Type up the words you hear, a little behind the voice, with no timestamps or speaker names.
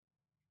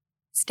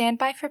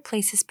Standby for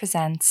Places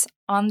presents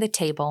On the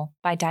Table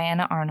by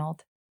Diana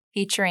Arnold,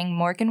 featuring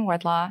Morgan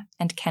Wardlaw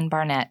and Ken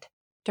Barnett,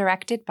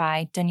 directed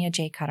by Dunya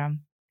J.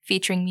 Karam,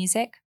 featuring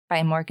music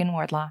by Morgan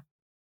Wardlaw.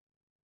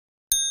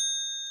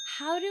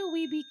 How do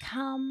we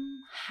become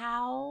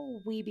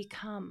how we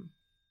become?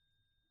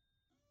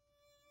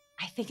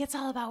 I think it's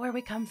all about where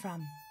we come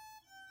from.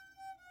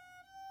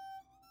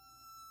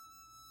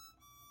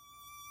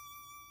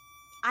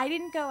 I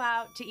didn't go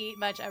out to eat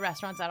much at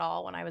restaurants at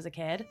all when I was a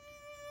kid,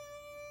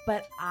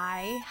 but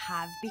I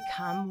have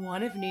become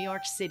one of New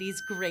York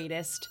City's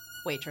greatest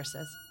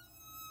waitresses.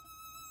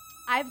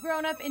 I've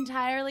grown up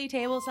entirely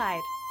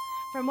tableside.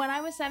 From when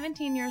I was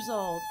 17 years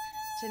old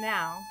to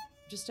now,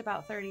 just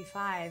about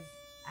 35,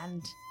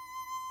 and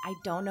I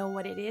don't know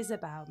what it is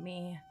about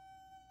me,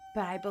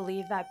 but I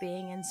believe that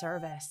being in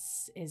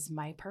service is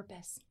my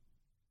purpose.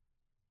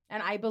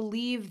 And I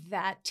believe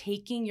that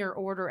taking your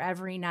order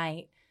every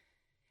night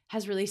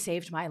has really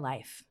saved my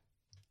life.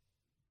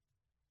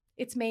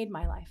 It's made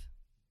my life.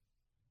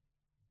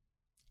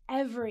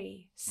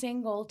 Every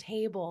single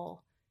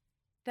table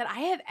that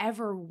I have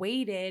ever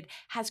waited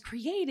has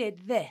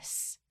created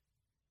this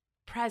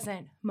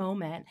present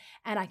moment.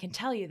 And I can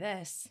tell you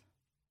this,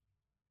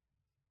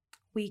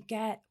 we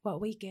get what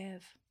we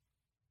give.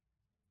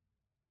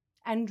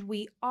 And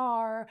we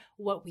are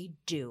what we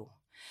do.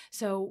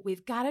 So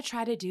we've got to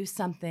try to do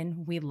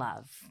something we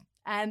love.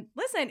 And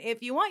listen,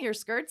 if you want your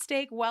skirt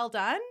steak well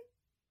done,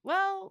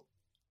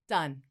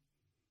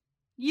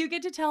 you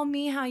get to tell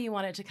me how you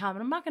want it to come.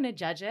 And I'm not going to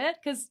judge it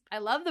because I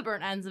love the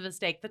burnt ends of a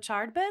steak. The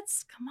charred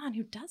bits, come on,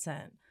 who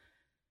doesn't?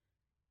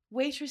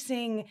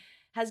 Waitressing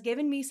has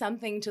given me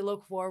something to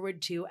look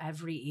forward to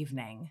every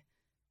evening.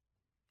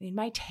 I mean,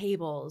 my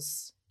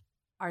tables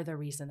are the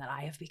reason that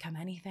I have become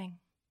anything.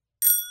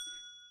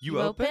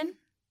 You open?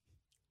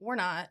 We're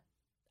not.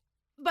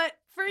 But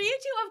for you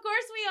two, of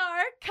course we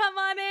are. Come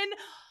on in.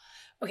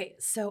 Okay,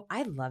 so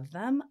I love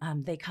them.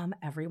 They come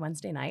every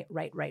Wednesday night,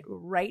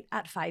 right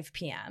at 5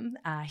 p.m.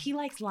 He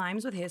likes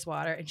limes with his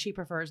water, and she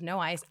prefers no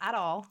ice at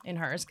all in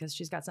hers because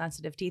she's got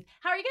sensitive teeth.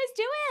 How are you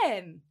guys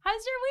doing?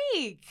 How's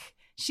your week?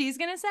 She's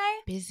going to say?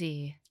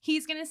 Busy.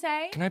 He's going to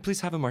say? Can I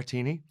please have a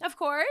martini? Of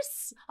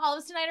course.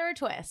 Olives tonight or a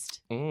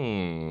twist?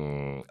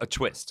 A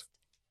twist.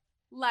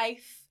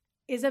 Life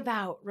is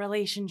about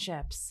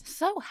relationships.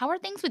 So, how are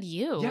things with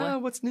you? Yeah,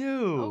 what's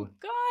new? Oh,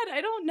 God, I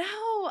don't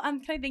know.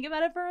 Can I think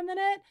about it for a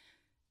minute?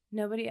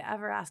 Nobody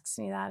ever asks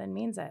me that and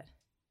means it.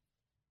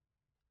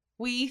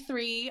 We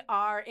three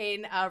are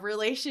in a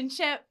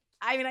relationship.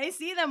 I mean, I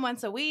see them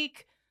once a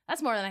week.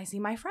 That's more than I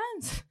see my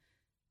friends.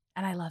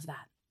 And I love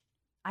that.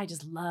 I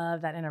just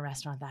love that in a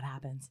restaurant that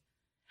happens.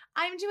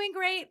 I'm doing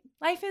great.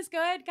 Life is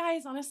good.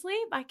 Guys, honestly,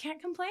 I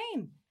can't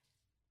complain.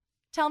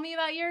 Tell me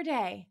about your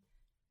day.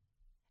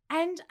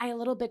 And I a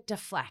little bit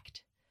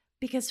deflect.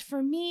 Because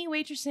for me,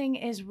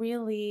 waitressing is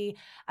really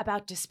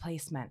about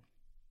displacement.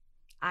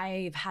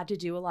 I've had to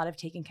do a lot of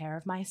taking care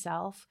of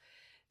myself.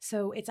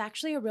 So it's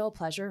actually a real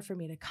pleasure for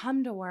me to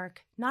come to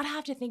work, not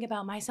have to think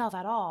about myself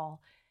at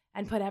all,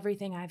 and put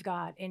everything I've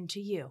got into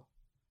you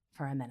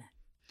for a minute.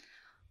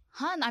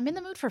 Hun, I'm in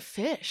the mood for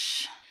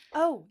fish.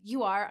 Oh,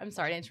 you are? I'm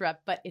sorry to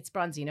interrupt, but it's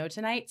Bronzino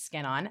tonight.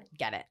 Skin on.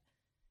 Get it.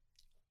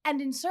 And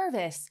in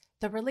service,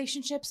 the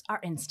relationships are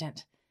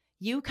instant.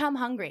 You come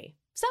hungry.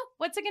 So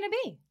what's it going to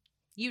be?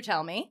 You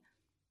tell me.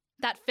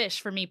 That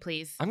fish for me,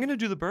 please. I'm going to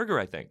do the burger,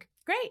 I think.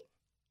 Great.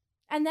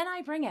 And then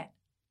I bring it.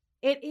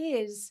 It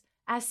is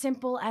as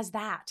simple as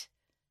that.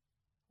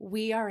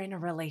 We are in a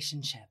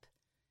relationship.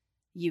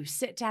 You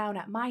sit down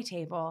at my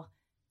table,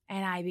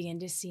 and I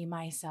begin to see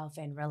myself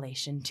in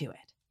relation to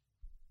it.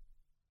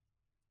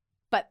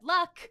 But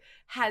luck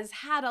has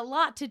had a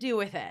lot to do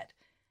with it.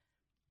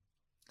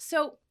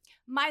 So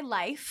my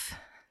life,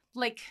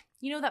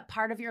 that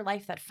part of your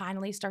life that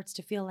finally starts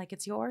to feel like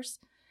it's yours?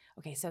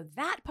 Okay, so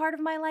that part of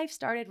my life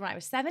started when I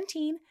was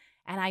 17,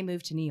 and I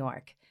moved to New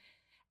York.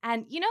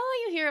 And you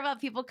hear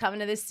about people coming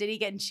to this city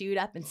getting chewed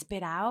up and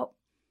spit out?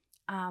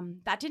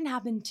 That didn't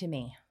happen to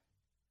me.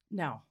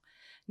 No.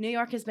 New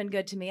York has been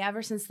good to me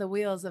ever since the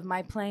wheels of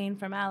my plane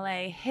from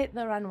LA hit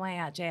the runway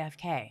at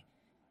JFK.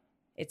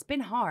 It's been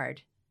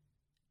hard,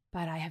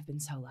 but I have been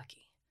so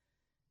lucky.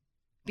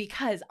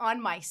 Because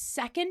on my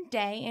second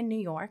day in New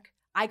York,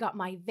 I got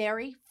my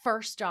very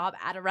first job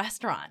at a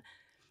restaurant.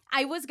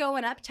 I was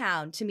going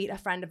uptown to meet a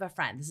friend of a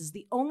friend. This is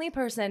the only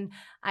person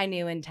I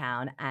knew in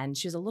town, and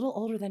she was a little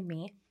older than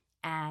me,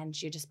 and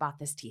she just bought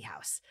this tea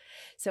house.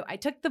 So I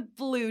took the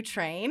blue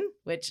train,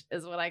 which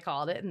is what I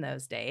called it in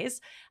those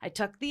days. I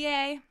took the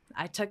A,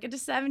 I took it to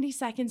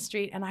 72nd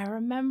Street, and I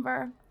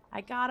remember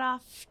I got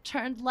off,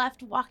 turned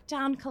left, walked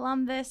down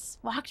Columbus,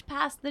 walked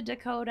past the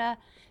Dakota,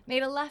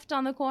 made a left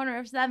on the corner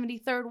of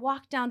 73rd,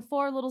 walked down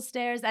 4 little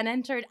stairs, and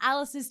entered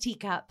Alice's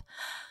Teacup.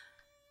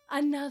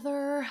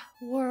 Another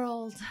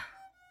world.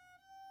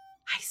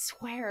 I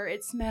swear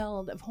it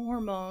smelled of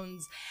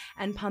hormones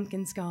and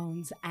pumpkin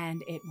scones,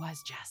 and it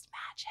was just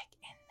magic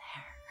in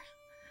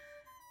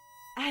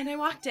there. And I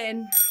walked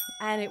in,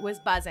 and it was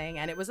buzzing,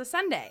 and it was a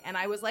Sunday, and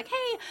I was like,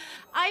 hey,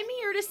 I'm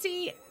here to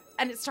see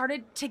and it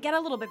started to get a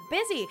little bit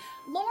busy.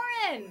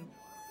 Lauren!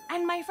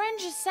 And my friend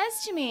just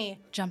says to me,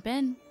 Jump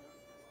in.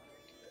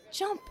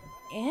 jump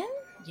in?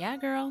 Yeah,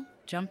 girl.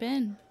 Jump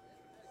in.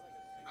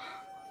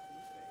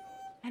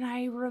 And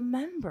I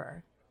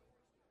remember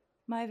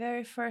my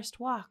very first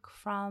walk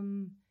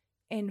from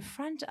in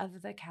front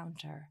of the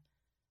counter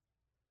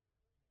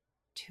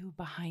to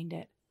behind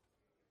it.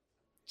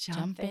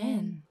 Jump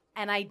in.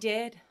 And I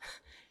did.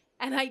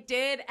 And I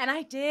did. And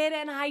I did.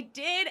 And I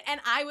did. And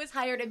I was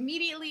hired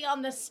immediately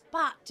on the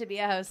spot to be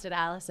a host at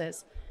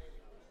Alice's.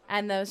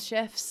 And those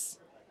shifts,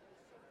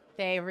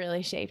 they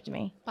really shaped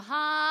me.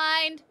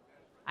 Behind.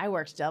 I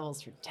worked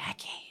doubles for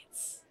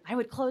decades. I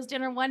would close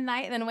dinner one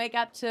night and then wake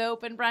up to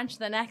open brunch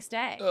the next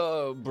day.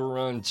 Oh,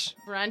 brunch.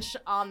 Brunch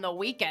on the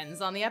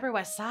weekends on the Upper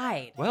West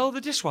Side. Well, the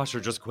dishwasher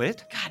just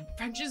quit. God,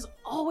 brunch is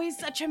always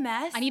such a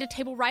mess. I need a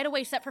table right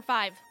away set for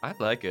 5. I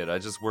like it. I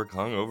just work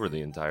hungover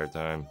the entire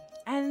time.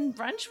 And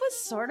brunch was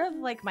sort of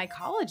like my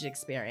college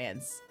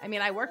experience. I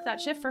mean, I worked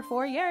that shift for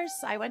 4 years.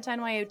 I went to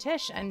NYU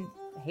Tisch and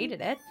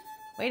hated it.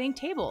 Waiting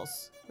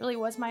tables really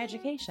was my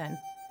education.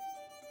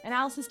 And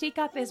Alice's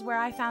Teacup is where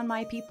I found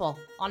my people.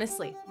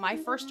 Honestly, my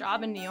first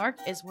job in New York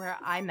is where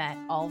I met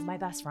all of my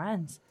best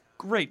friends.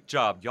 Great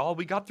job, y'all.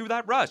 We got through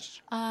that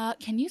rush.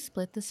 Can you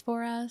split this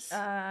for us?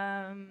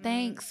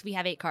 Thanks. We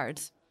have 8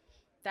 cards.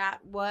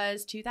 That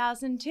was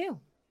 2002.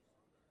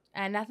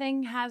 And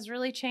nothing has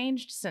really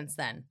changed since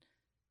then.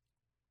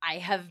 I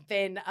have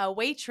been a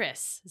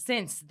waitress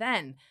since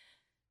then.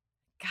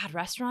 God,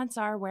 restaurants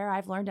are where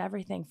I've learned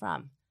everything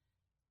from.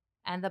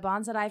 And the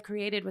bonds that I've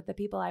created with the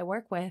people I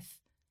work with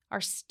are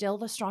still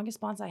the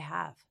strongest bonds I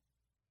have.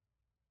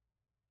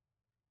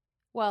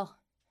 Well,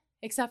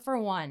 except for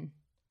one.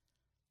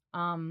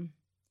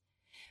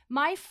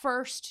 My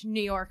first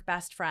New York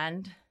best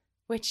friend,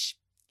 which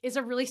is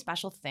a really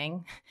special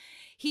thing,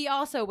 he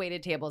also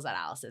waited tables at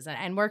Alice's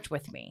and worked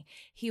with me.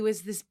 He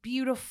was this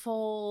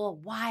beautiful,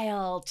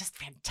 wild, just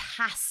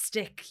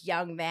fantastic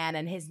young man,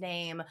 and his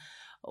name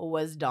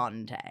was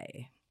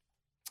Dante.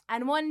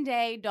 And one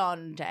day,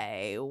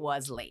 Dante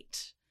was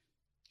late.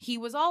 He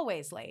was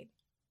always late.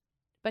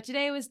 But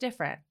today was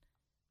different.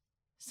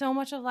 So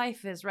much of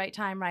life is right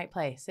time, right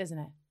place, isn't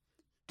it?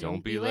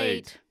 Don't be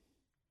late.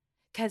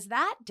 Because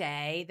that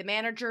day, the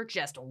manager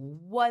just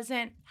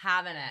wasn't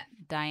having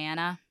it.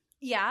 Diana,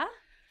 Yeah?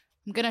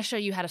 I'm going to show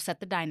you how to set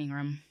the dining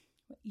room.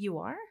 You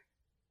are?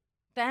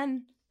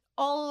 Then,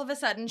 all of a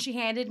sudden, she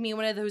handed me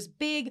one of those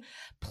big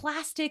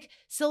plastic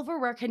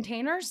silverware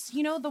containers.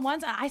 You know, the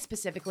ones I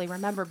specifically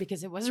remember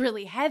because it was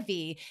really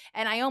heavy,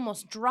 and I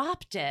almost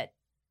dropped it.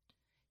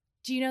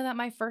 Do you know that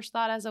my first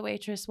thought as a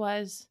waitress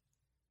was,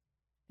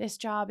 this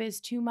job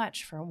is too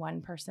much for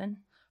one person?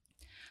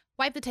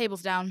 Wipe the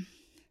tables down.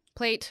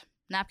 Plate,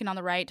 napkin on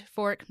the right,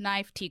 fork,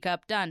 knife,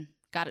 teacup, done.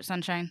 Got it,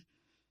 sunshine.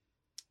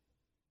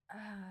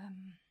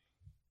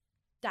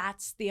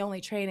 That's the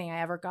only training I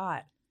ever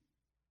got.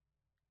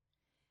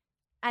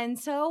 And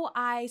so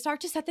I start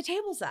to set the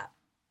tables up,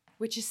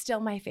 which is still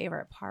my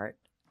favorite part.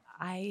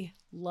 I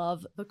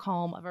love the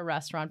calm of a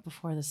restaurant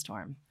before the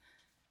storm,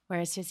 where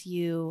it's just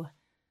you,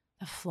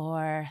 the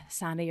floor, the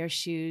sound of your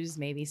shoes,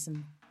 maybe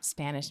some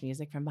Spanish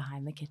music from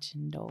behind the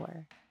kitchen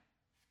door.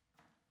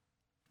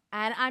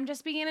 And I'm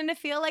just beginning to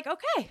feel like,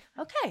 okay,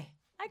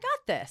 I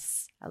got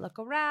this. I look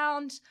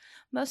around,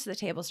 most of the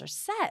tables are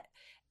set.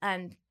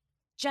 And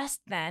just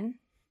then,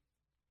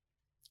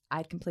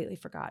 I'd completely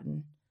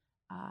forgotten.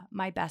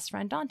 My best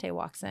friend Dante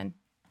walks in,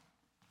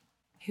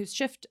 whose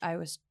shift I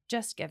was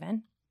just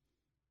given.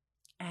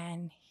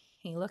 And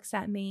he looks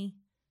at me.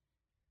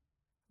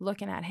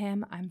 Looking at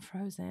him, I'm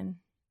frozen.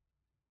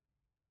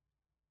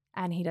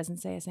 And he doesn't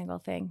say a single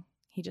thing.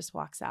 He just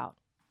walks out.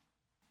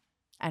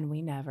 And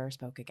we never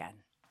spoke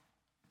again.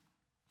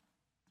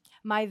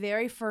 My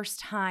very first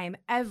time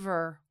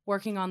ever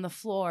working on the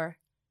floor.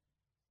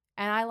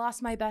 And I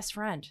lost my best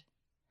friend.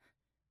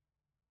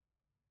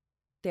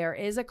 There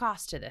is a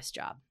cost to this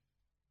job.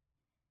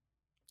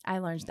 I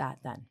learned that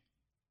then.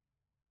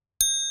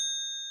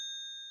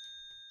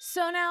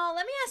 So now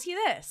let me ask you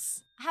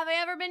this. Have I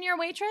ever been your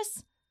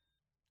waitress?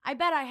 I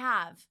bet I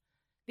have.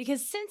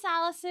 Because since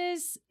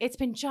Alice's, it's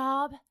been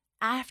job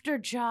after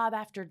job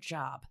after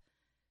job.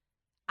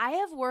 I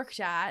have worked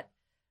at,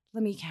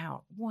 let me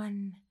count,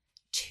 1,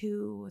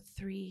 2,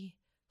 3,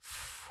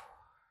 4,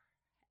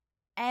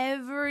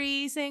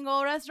 every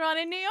single restaurant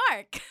in New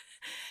York.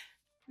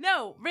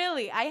 No,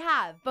 really, I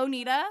have.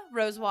 Bonita,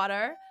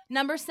 Rosewater,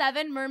 Number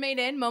 7, Mermaid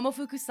Inn,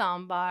 Momofuku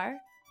Sambar,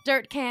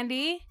 Dirt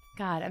Candy.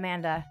 God,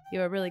 Amanda, you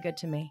were really good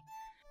to me.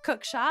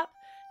 Cook Shop.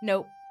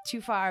 Nope,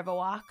 too far of a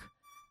walk.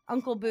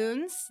 Uncle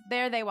Boone's.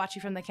 There they watch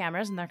you from the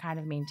cameras and they're kind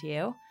of mean to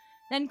you.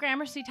 Then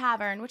Gramercy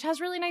Tavern, which has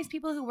really nice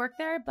people who work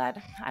there, but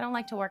I don't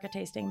like to work a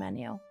tasting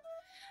menu.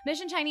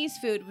 Mission Chinese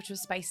Food, which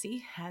was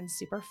spicy and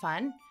super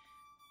fun.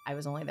 I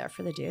was only there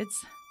for the dudes.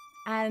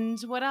 And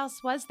what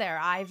else was there?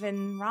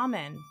 Ivan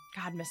Ramen.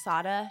 God,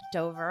 Masada,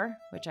 Dover,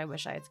 which I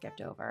wish I had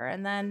skipped over.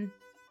 And then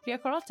Via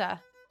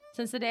Carota,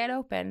 since the day it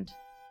opened.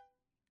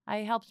 I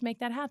helped make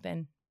that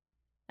happen.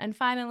 And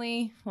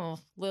finally,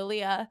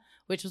 Lilia,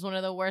 which was one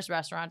of the worst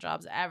restaurant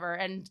jobs ever.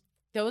 And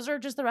those are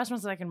just the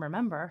restaurants that I can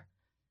remember.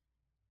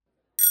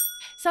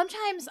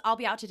 Sometimes I'll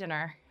be out to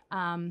dinner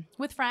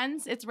with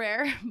friends. It's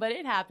rare, but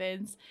it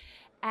happens.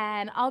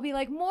 And I'll be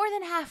like more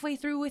than halfway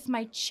through with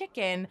my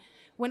chicken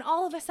when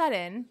all of a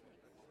sudden,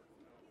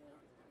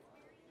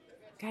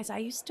 guys, I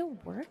used to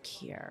work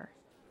here.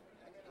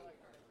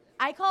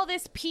 I call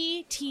this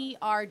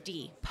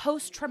PTRD,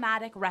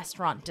 post-traumatic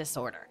restaurant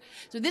disorder.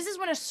 So this is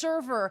when a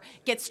server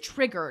gets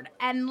triggered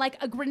and like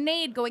a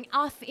grenade going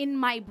off in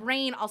my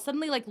brain, I'll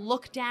suddenly like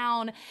look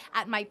down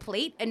at my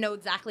plate and know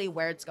exactly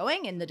where it's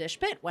going in the dish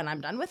pit when I'm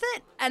done with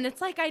it. And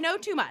it's like I know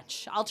too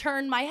much. I'll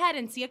turn my head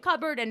and see a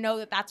cupboard and know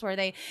that that's where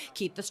they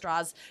keep the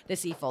straws, the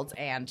seafolds,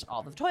 and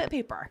all the toilet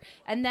paper.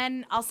 And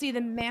then I'll see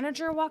the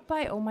manager walk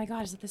by. Oh my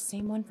God, is it the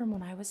same one from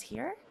when I was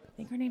here? I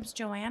think her name's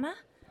Joanna.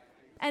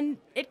 And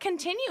it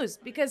continues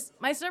because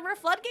my server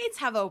floodgates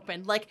have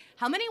opened. Like,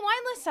 how many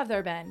wine lists have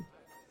there been?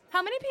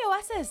 How many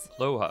POSs?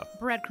 Aloha.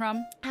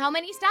 Breadcrumb. How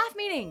many staff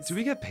meetings? Do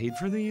we get paid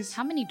for these?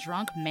 How many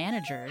drunk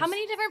managers? How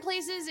many different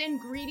places,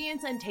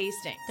 ingredients, and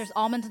tastings? There's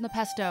almonds in the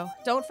pesto.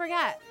 Don't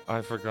forget.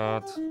 I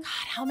forgot. God,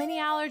 how many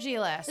allergy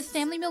lists? Is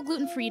family meal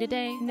gluten-free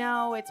today?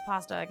 No, it's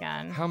pasta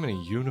again. How many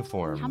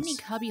uniforms? How many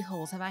cubby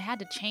holes have I had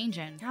to change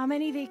in? How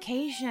many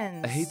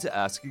vacations? I hate to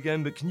ask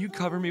again, but can you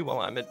cover me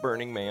while I'm at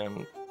Burning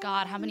Man?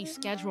 God, how many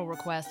schedule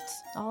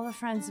requests? All the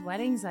friends'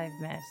 weddings I've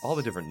missed. All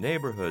the different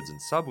neighborhoods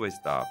and subway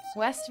stops.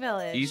 West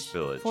Village. East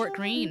Village. Fort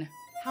Greene.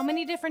 How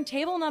many different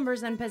table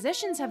numbers and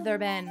positions have there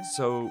been?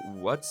 So,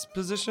 what's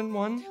position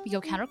 1? We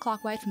go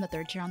counterclockwise from the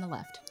third chair on the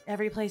left.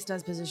 Every place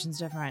does positions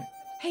different.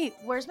 Hey,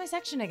 where's my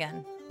section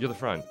again? You're the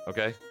front,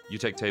 okay? You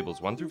take tables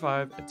 1 through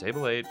 5, and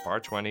table 8, bar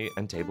 20,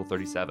 and table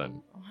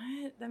 37. What?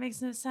 That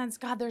makes no sense.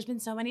 God, there's been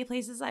so many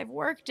places I've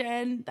worked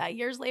in that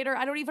years later,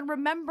 I don't even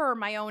remember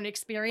my own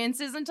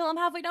experiences until I'm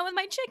halfway done with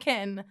my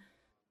chicken.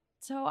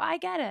 So I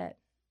get it.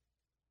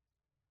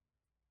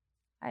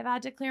 I've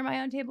had to clear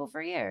my own table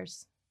for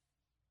years.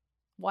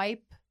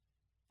 Wipe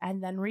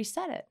and then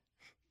reset it.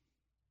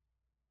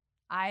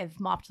 I've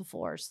mopped the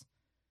floors.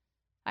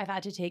 I've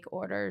had to take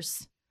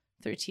orders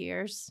through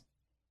tears.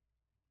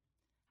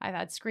 I've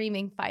had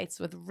screaming fights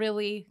with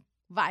really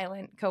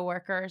violent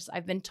coworkers.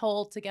 I've been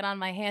told to get on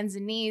my hands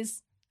and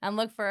knees and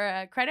look for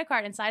a credit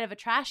card inside of a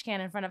trash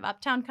can in front of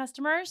uptown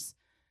customers.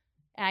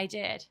 And I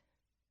did.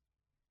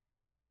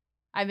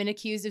 I've been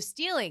accused of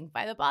stealing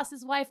by the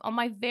boss's wife on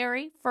my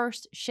very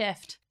first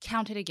shift.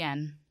 Count it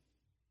again.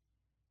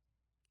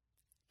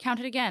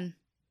 Count it again.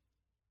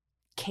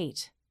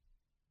 Kate.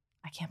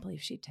 I can't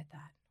believe she did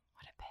that.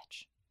 What a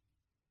bitch.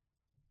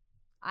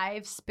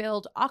 I've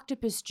spilled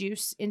octopus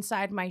juice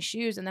inside my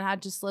shoes and then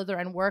had to slither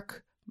and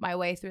work my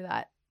way through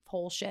that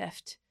whole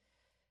shift.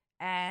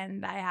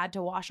 And I had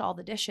to wash all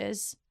the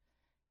dishes.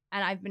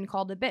 And I've been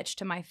called a bitch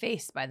to my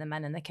face by the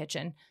men in the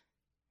kitchen.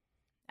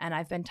 And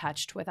I've been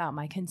touched without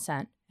my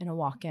consent in a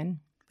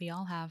walk-in. We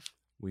all have.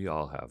 We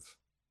all have.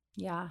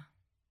 Yeah,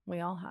 we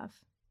all have.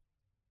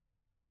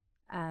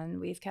 And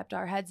we've kept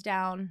our heads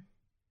down,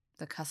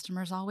 The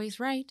customer's always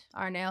right.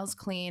 our nails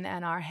clean,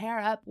 and our hair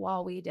up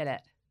while we did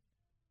it.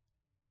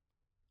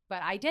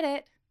 But I did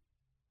it.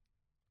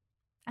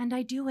 And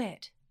I do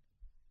it.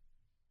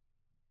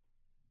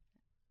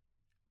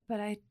 But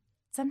I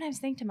sometimes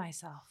think to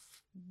myself,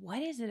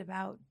 what is it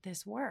about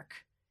this work?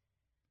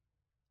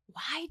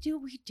 Why do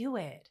we do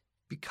it?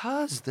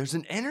 Because there's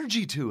an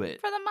energy to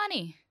it. For the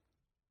money.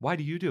 Why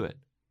do you do it?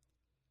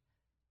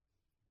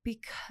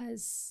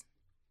 Because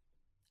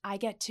I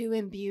get to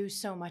imbue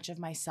so much of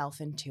myself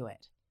into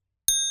it.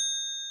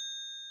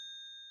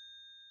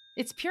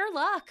 It's pure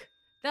luck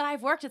that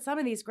I've worked at some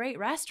of these great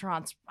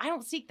restaurants. I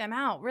don't seek them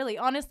out, really,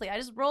 honestly. I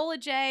just roll a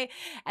J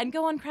and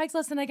go on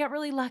Craigslist and I get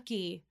really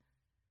lucky.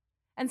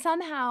 And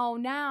somehow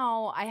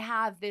now I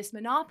have this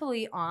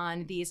monopoly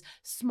on these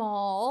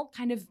small,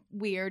 kind of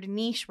weird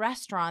niche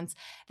restaurants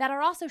that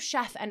are also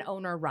chef and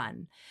owner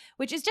run,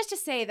 which is just to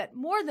say that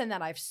more than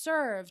that I've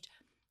served,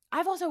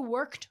 I've also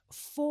worked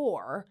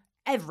for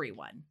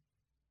everyone.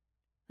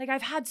 Like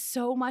I've had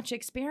so much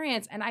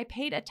experience and I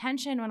paid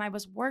attention when I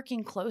was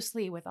working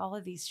closely with all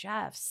of these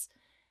chefs.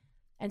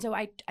 And so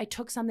I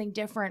took something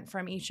different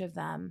from each of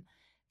them,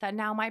 that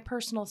now my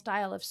personal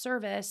style of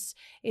service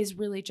is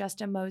really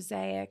just a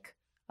mosaic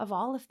of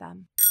all of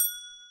them.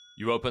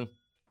 You open?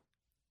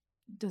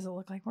 Does it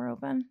look like we're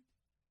open?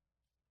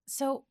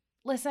 So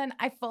listen,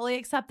 I fully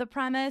accept the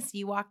premise.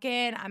 You walk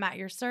in, I'm at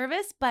your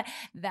service, but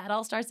that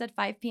all starts at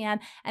 5 p.m.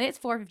 and it's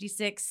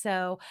 4:56,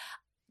 so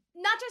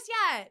not just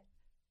yet.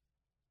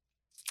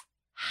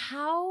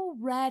 How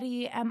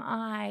ready am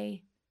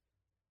I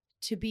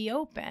to be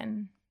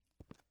open?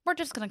 We're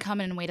just going to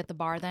come in and wait at the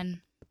bar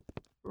then.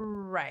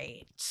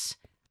 Right.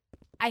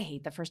 I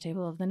hate the first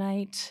table of the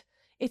night.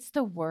 It's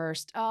the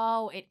worst.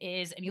 Oh, it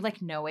is. And you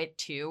know it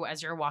too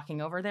as you're walking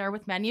over there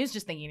with menus,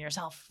 just thinking to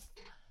yourself,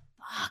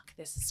 fuck,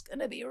 this is going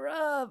to be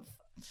rough.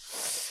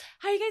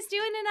 How are you guys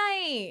doing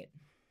tonight?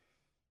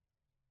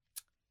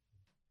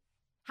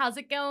 How's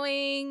it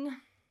going?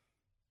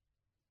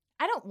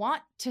 I don't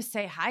want to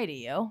say hi to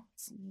you.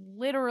 It's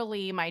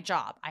literally my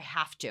job. I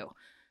have to.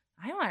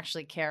 I don't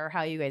actually care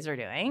how you guys are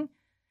doing.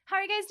 How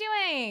are you guys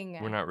doing?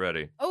 We're not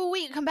ready. Oh,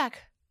 wait, come back.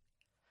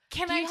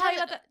 Can Do I you tell you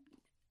have- about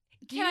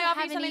the... Do Can I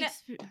offer you have any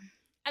something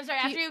I'm sorry,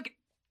 after you...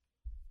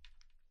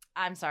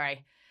 I'm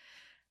sorry.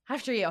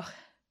 After you.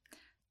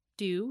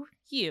 Do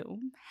you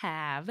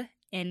have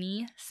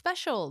any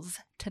specials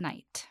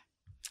tonight?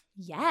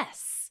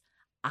 Yes,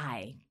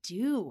 I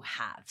do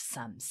have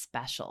some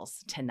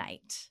specials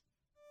tonight.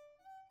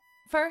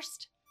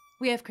 First,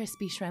 we have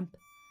crispy shrimp.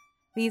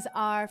 These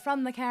are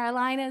from the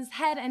Carolinas,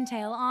 head and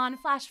tail on,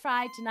 flash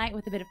fried tonight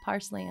with a bit of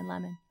parsley and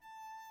lemon.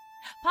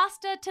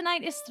 Pasta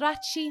tonight is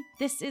stracci.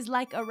 This is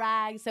like a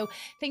rag, so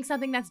think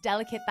something that's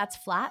delicate, that's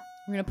flat.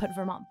 We're gonna put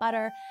Vermont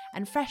butter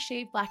and fresh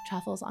shaved black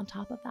truffles on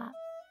top of that.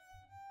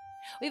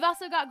 We've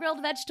also got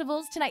grilled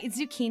vegetables tonight. It's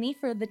zucchini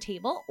for the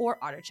table or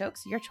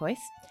artichokes, your choice.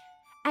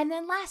 And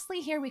then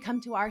lastly, here we come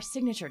to our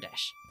signature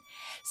dish.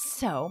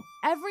 So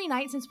every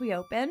night since we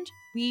opened,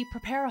 we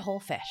prepare a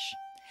whole fish.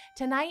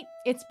 Tonight,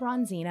 it's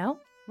bronzino.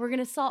 We're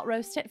gonna salt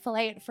roast it,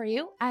 fillet it for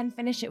you, and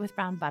finish it with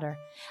brown butter.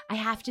 I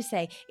have to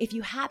say, if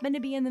you happen to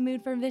be in the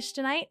mood for fish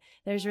tonight,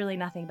 there's really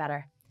nothing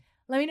better.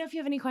 Let me know if you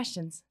have any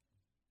questions.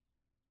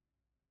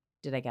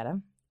 Did I get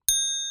them?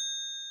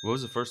 What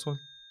was the first one?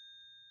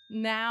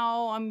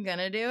 Now I'm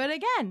gonna do it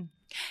again.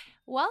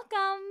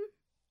 Welcome.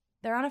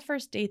 They're on a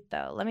first date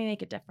though. Let me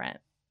make it different.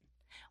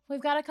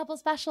 We've got a couple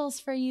specials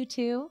for you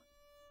too.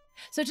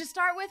 So to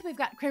start with, we've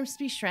got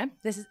crispy shrimp.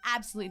 This is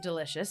absolutely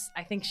delicious.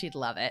 I think she'd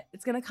love it.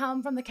 It's gonna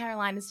come from the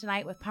Carolinas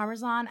tonight with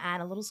Parmesan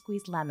and a little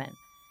squeezed lemon.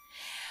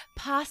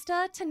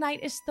 Pasta tonight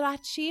is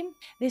stracci.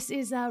 This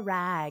is a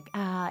rag.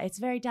 It's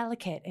very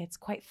delicate. It's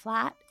quite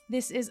flat.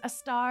 This is a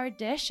star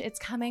dish. It's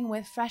coming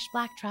with fresh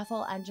black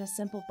truffle and just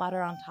simple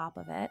butter on top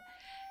of it.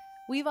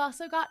 We've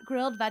also got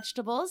grilled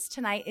vegetables.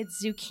 Tonight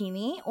it's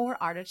zucchini or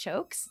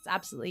artichokes. It's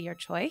absolutely your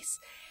choice.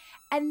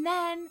 And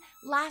then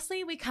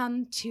lastly, we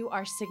come to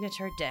our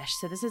signature dish.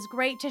 So this is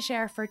great to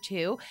share for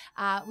two.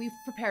 We've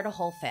prepared a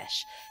whole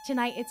fish.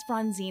 Tonight it's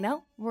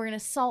bronzino. We're gonna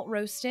salt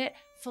roast it,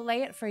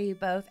 fillet it for you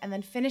both, and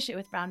then finish it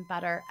with brown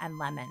butter and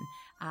lemon.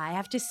 I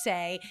have to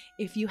say,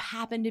 if you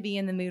happen to be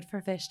in the mood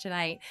for fish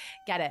tonight,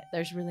 get it.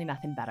 There's really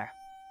nothing better.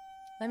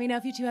 Let me know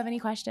if you two have any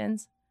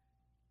questions.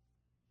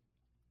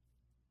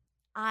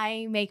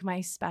 I make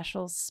my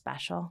specials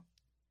special.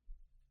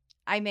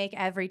 I make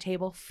every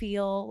table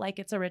feel like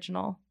it's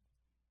original.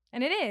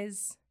 And it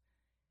is.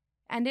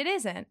 And it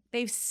isn't.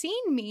 They've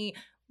seen me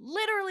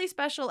literally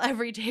special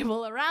every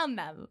table around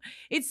them.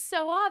 It's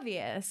so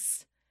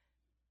obvious.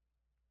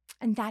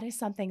 And that is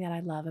something that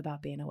I love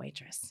about being a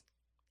waitress.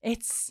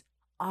 It's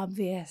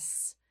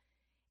obvious.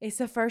 It's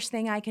the first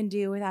thing I can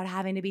do without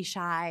having to be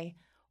shy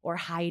or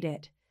hide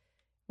it.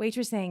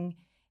 Waitressing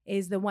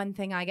is the one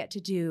thing I get to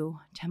do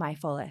to my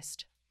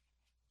fullest.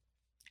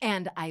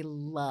 And I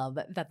love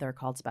that they're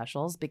called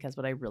specials because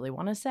what I really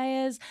want to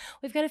say is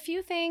we've got a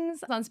few things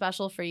on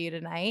special for you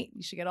tonight.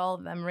 You should get all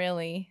of them,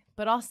 really.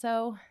 But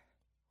also,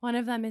 one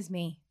of them is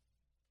me.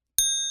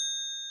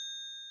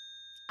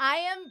 I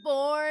am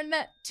born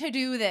to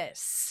do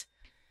this.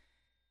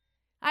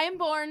 I am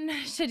born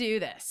to do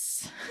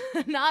this.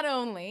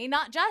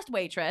 Not just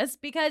waitress,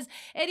 because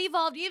it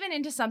evolved even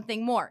into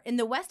something more. In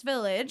the West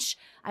Village,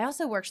 I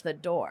also worked the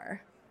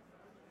door.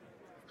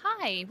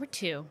 Hi, we're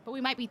two, but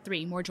we might be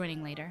three, more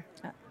joining later.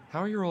 How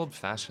are your old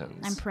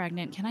fashions? I'm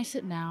pregnant. Can I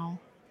sit now?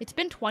 It's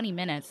been 20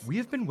 minutes. We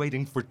have been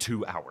waiting for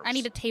 2 hours. I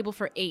need a table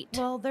for 8.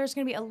 Well, there's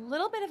going to be a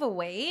little bit of a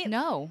wait.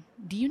 No.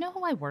 Do you know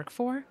who I work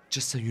for?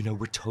 Just so you know,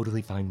 we're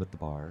totally fine with the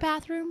bar.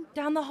 Bathroom?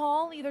 Down the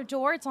hall, either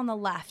door, it's on the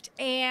left.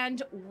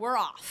 And we're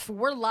off.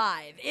 We're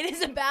live. It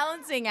is a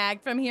balancing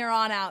act from here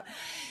on out.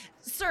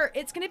 Sir,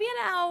 it's going to be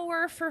an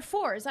hour for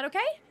 4. Is that okay?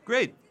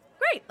 Great.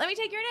 Great. Let me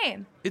take your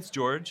name. It's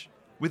George,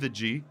 with a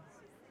G.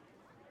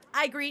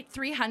 I greet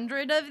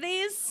 300 of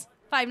these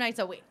 5 nights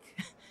a week.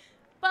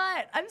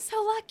 But I'm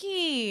so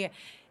lucky.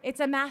 It's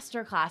a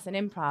master class in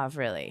improv,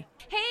 really.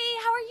 Hey,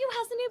 how are you?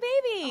 How's the new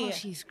baby? Oh,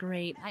 she's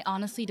great. I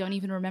honestly don't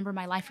even remember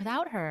my life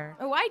without her.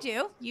 Oh, I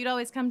do. You'd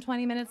always come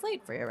 20 minutes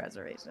late for your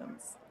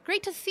reservations.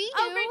 Great to see you.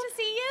 Oh, great to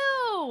see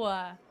you.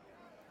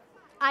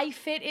 I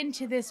fit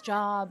into this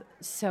job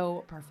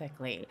so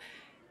perfectly.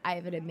 I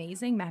have an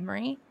amazing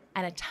memory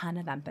and a ton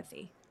of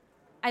empathy.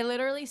 I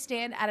literally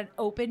stand at an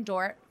open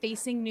door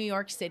facing New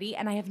York City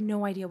and I have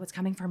no idea what's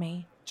coming for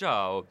me.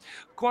 Ciao.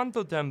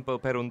 Quanto tempo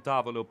per un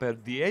tavolo per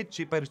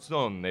 10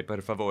 persone,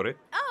 per favore?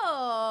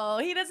 Oh,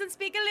 he doesn't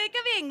speak a lick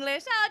of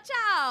English. Oh,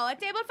 ciao. A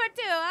table for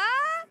 2,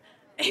 huh?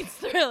 It's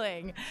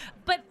thrilling,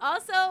 but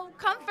also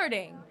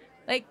comforting.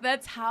 Like,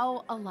 that's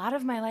how a lot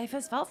of my life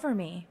has felt for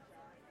me.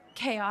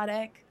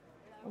 Chaotic,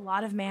 a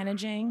lot of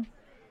managing.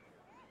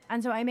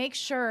 And so I make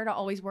sure to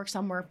always work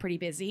somewhere pretty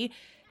busy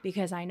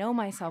because I know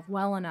myself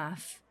well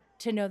enough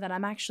to know that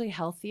I'm actually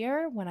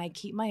healthier when I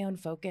keep my own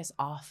focus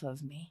off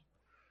of me.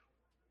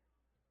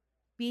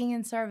 Being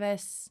in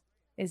service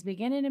is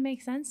beginning to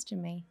make sense to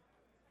me.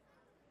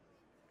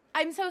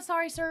 I'm so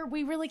sorry, sir.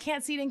 We really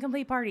can't seat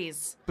incomplete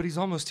parties. But he's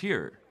almost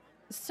here.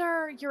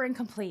 Sir, you're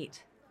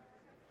incomplete.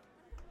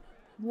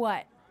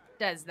 What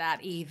does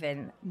that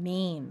even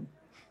mean?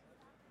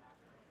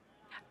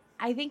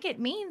 I think it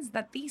means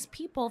that these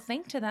people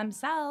think to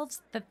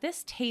themselves that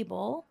this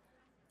table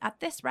at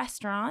this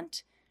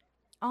restaurant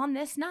on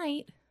this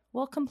night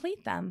will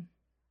complete them.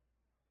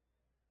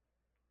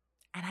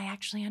 And I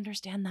actually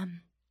understand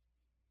them.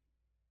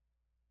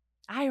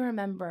 I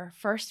remember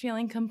first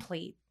feeling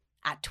complete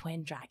at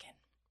Twin Dragon.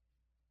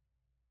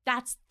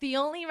 That's the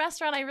only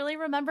restaurant I really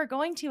remember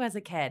going to as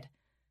a kid.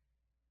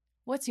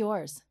 What's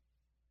yours?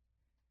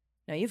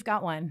 No, you've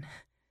got one.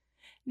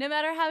 No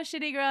matter how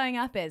shitty growing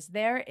up is,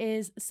 there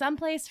is some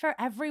place for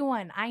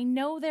everyone. I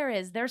know there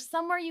is. There's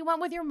somewhere you went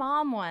with your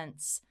mom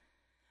once.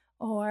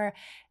 Or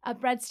a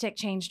breadstick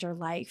changed your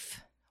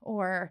life.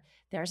 Or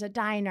there's a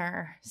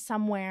diner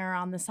somewhere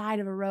on the side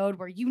of a road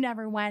where you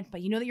never went,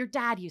 but you know that your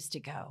dad used to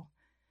go.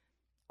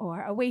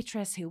 Or a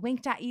waitress who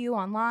winked at you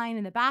online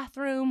in the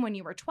bathroom when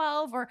you were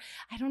 12. Or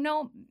I don't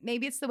know,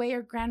 maybe it's the way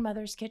your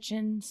grandmother's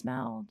kitchen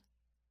smelled.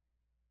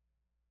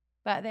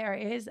 But there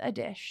is a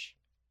dish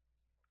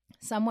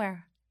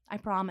somewhere, I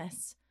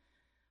promise,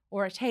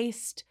 or a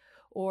taste,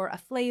 or a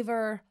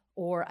flavor,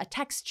 or a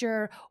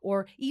texture,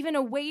 or even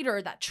a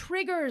waiter that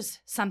triggers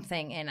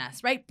something in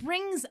us, right?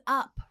 Brings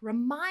up,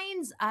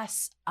 reminds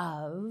us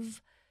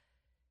of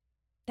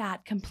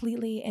that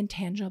completely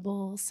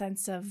intangible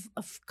sense of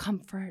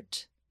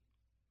comfort,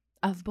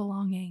 of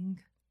belonging,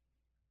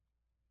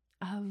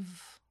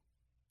 of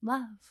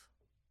love.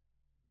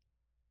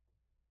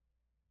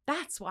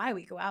 That's why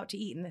we go out to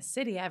eat in this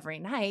city every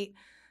night,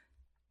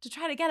 to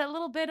try to get a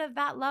little bit of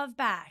that love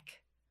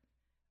back,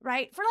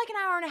 right? For like an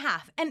hour and a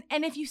half. And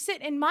if you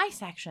sit in my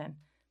section,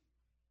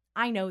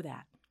 I know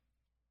that.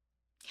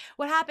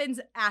 What happens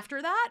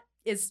after that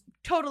is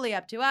totally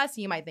up to us.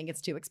 You might think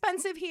it's too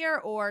expensive here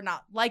or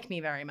not like me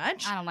very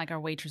much. I don't like our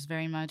waitress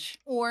very much.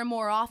 Or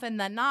more often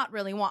than not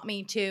really want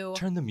me to.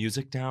 Turn the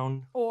music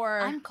down. Or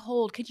I'm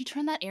cold. Could you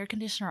turn that air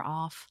conditioner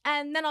off?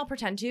 and then I'll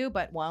pretend to,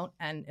 but won't,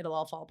 and it'll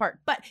all fall apart.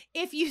 But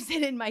if you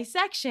sit in my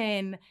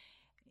section,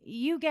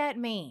 you get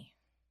me.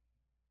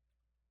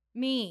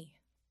 Me,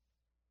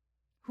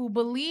 who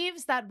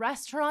believes that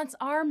restaurants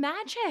are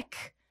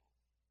magic.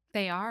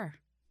 They are.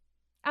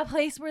 A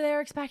place where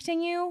they're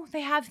expecting you,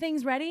 they have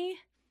things ready.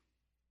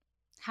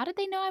 How did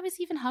they know I was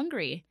even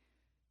hungry?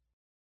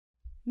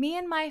 Me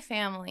and my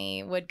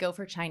family would go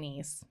for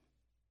Chinese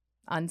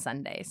on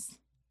Sundays.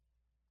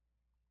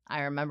 I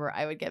remember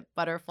I would get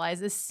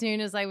butterflies as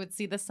soon as I would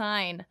see the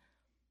sign.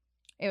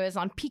 It was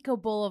on Pico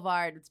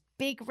Boulevard. It's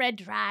big red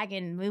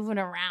dragon moving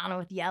around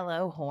with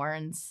yellow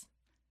horns.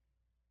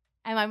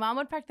 And my mom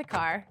would park the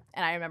car,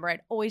 and I remember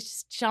I'd always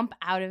just jump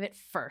out of it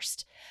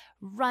first,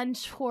 run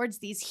towards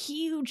these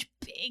huge,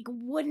 big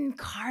wooden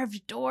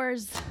carved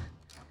doors.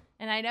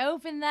 And I'd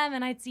open them,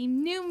 and I'd see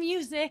new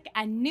music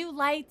and new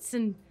lights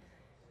and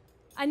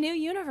a new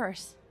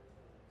universe.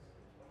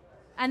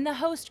 And the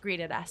host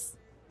greeted us.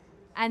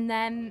 And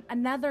then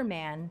another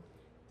man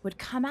would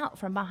come out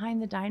from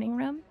behind the dining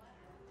room.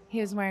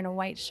 He was wearing a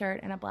white shirt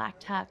and a black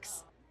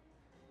tux.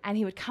 And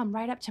he would come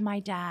right up to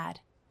my dad,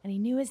 and he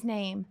knew his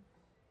name.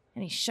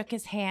 And he shook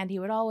his hand. He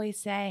would always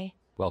say,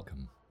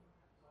 Welcome.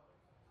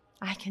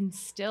 I can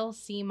still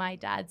see my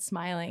dad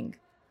smiling.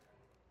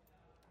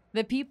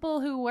 The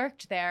people who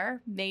worked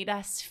there made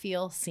us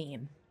feel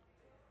seen.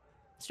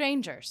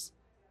 Strangers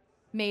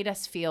made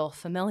us feel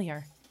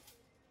familiar.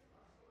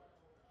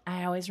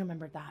 I always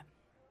remembered that.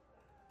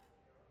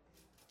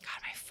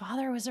 God, my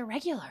father was a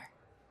regular.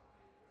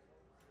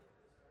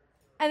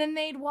 And then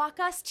they'd walk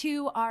us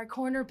to our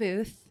corner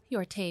booth.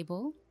 Your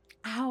table.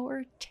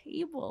 Our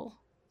table.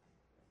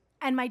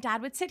 And my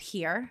dad would sit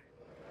here,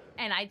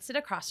 and I'd sit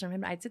across from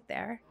him, and I'd sit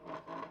there.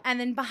 And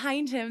then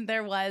behind him,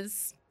 there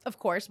was, of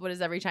course, what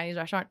does every Chinese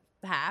restaurant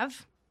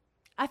have?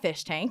 A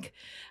fish tank.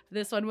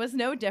 This one was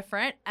no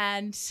different.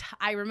 And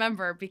I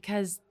remember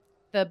because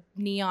the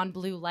neon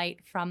blue light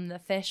from the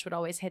fish would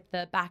always hit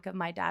the back of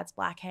my dad's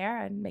black hair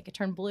and make it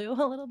turn blue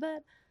a little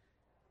bit.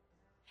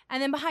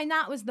 And then behind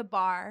that was the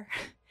bar.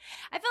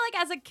 I feel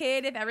like as a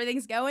kid, if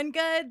everything's going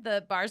good,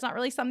 the bar's not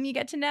really something you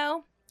get to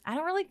know. I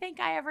don't really think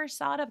I ever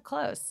saw it up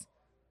close.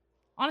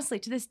 Honestly,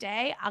 to this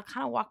day, I'll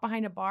kind of walk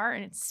behind a bar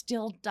and it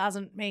still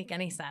doesn't make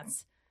any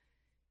sense.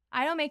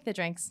 I don't make the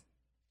drinks.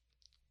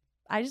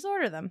 I just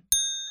order them.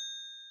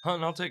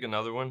 Hun, I'll take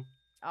another one.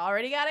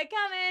 Already got it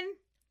coming.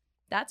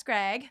 That's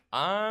Greg.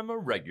 I'm a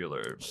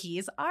regular.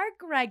 He's our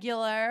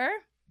regular.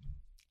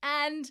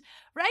 And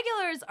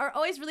regulars are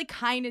always really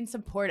kind and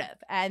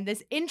supportive, and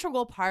this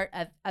integral part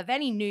of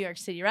any New York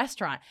City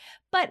restaurant.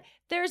 But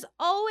there's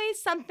always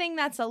something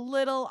that's a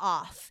little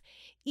off.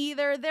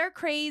 Either they're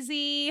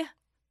crazy,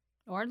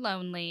 Or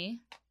lonely.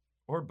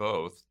 Or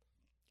both.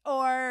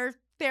 or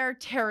they're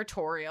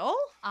territorial,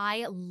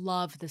 I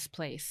love this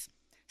place,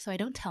 so I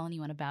don't tell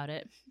anyone about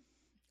it.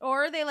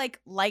 or they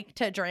like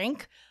to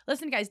drink.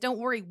 Listen, guys, don't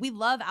worry. We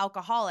love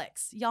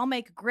alcoholics. Y'all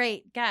make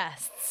great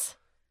guests.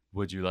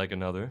 Would you like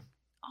another?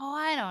 Oh,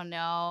 I don't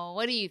know.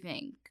 What do you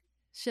think?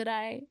 Should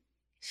I?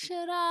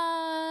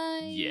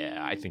 Yeah,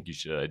 I think you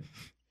should.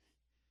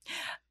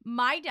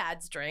 My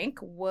dad's drink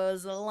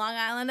was a Long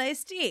Island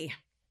iced tea.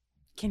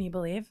 Can you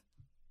believe?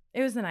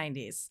 It was the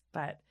 90s,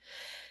 but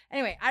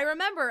anyway, I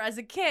remember as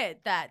a kid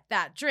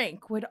that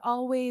drink would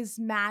always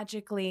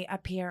magically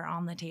appear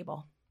on the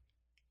table.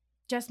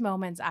 Just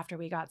moments after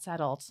we got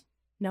settled.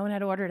 No one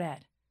had ordered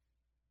it.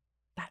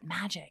 That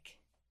magic.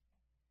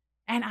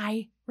 And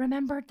I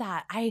remembered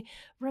that. I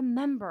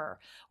remember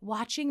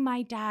watching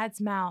my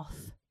dad's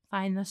mouth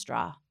find the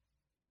straw.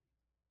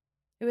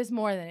 It was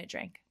more than a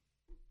drink.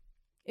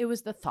 It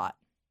was the thought.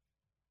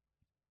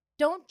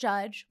 Don't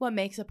judge what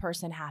makes a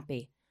person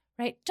happy,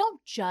 right?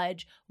 Don't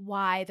judge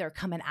why they're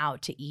coming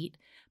out to eat,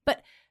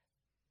 but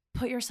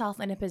put yourself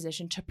in a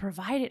position to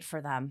provide it for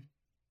them.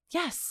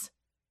 Yes,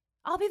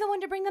 I'll be the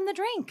one to bring them the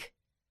drink.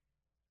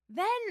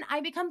 Then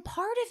I become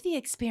part of the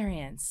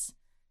experience.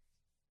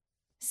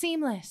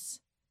 Seamless.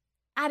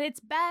 At its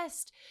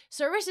best,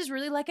 service is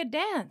really like a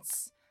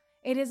dance.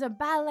 It is a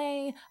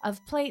ballet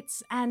of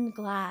plates and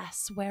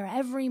glass where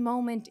every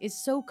moment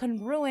is so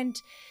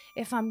congruent.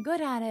 If I'm good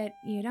at it,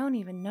 you don't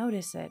even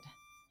notice it.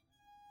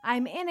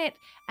 I'm in it,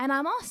 and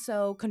I'm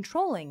also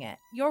controlling it.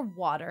 Your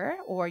water,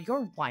 or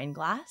your wine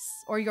glass,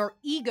 or your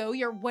ego,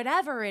 your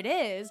whatever it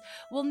is,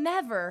 will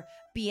never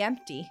be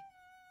empty.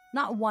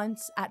 Not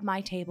once at my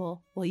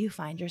table will you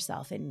find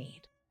yourself in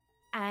need.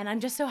 And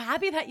I'm just so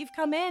happy that you've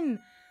come in,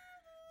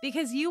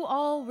 because you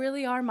all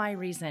really are my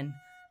reason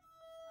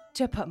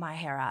to put my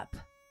hair up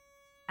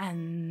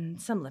and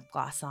some lip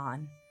gloss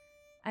on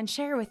and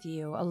share with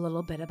you a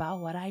little bit about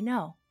what I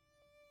know,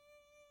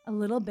 a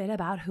little bit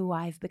about who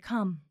I've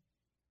become.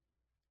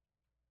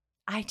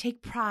 I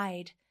take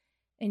pride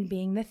in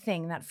being the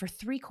thing that for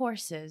 3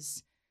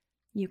 courses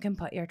you can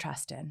put your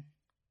trust in.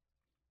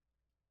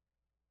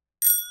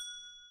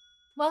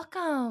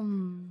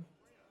 Welcome.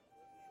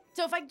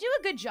 So if I do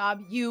a good job,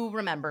 you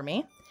remember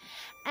me.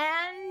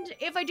 And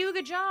if I do a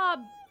good job,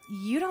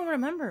 you don't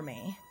remember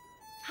me.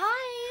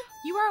 Hi.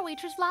 You were our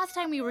waitress last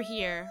time we were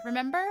here,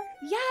 remember?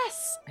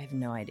 Yes. I have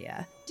no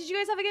idea. Did you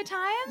guys have a good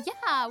time?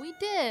 Yeah, we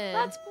did.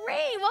 That's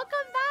great. Welcome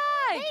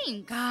back.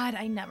 Thanks. God,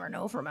 I never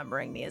know if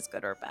remembering me is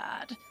good or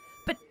bad.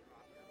 But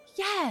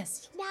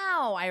yes,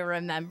 now I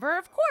remember.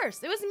 Of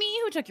course, it was me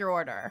who took your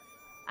order.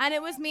 And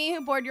it was me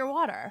who poured your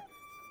water.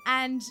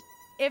 And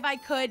if I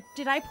could,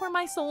 did I pour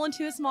my soul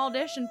into a small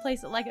dish and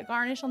place it like a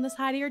garnish on the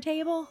side of your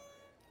table?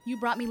 You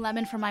brought me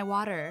lemon for my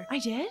water. I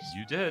did?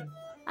 You did.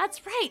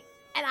 That's right.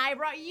 And I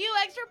brought you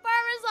extra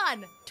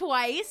Parmesan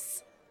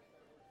twice.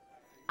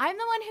 I'm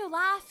the one who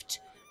laughed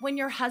when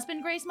your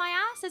husband grazed my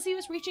ass as he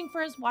was reaching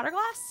for his water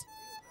glass.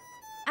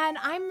 And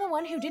I'm the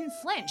one who didn't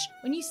flinch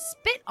when you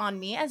spit on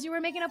me as you were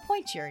making a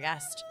point to your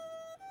guest.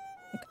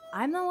 Look,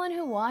 I'm the one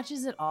who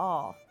watches it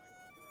all.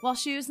 While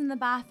she was in the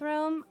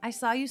bathroom, I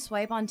saw you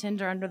swipe on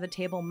Tinder under the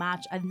table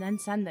match and then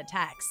send the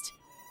text.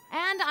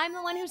 And I'm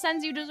the one who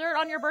sends you dessert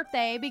on your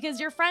birthday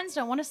because your friends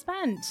don't want to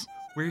spend.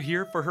 We're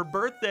here for her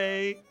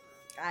birthday.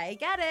 I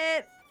get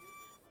it.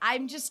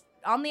 I'm just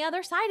on the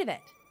other side of it.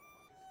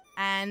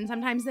 And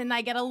sometimes then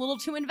I get a little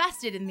too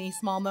invested in these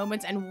small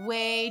moments and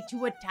way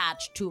too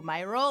attached to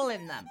my role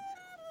in them.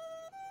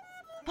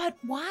 But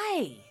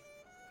why?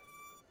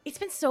 It's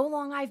been so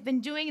long I've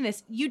been doing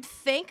this. You'd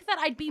think that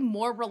I'd be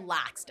more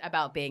relaxed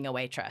about being a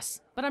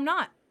waitress, but I'm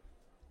not.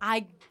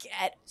 I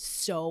get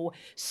so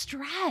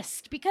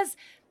stressed because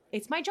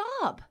it's my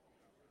job.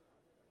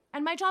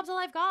 And my job's all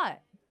I've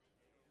got.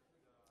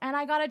 And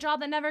I got a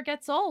job that never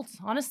gets old,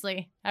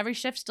 honestly. Every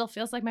shift still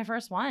feels like my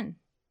first one.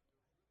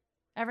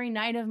 Every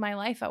night of my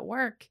life at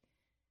work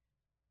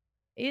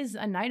is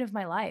a night of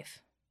my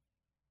life.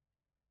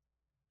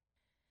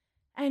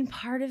 And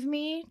part of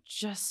me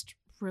just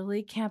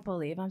really can't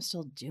believe I'm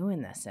still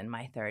doing this in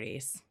my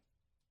 30s.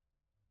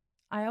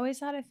 I always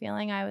had a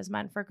feeling I was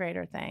meant for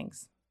greater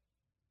things.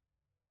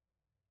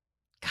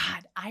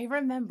 God, I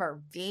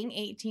remember being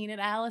 18 at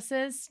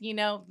Alice's, you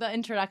know, the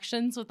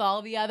introductions with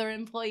all the other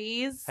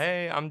employees.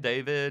 Hey, I'm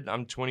David.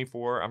 I'm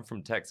 24. I'm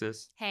from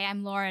Texas. Hey,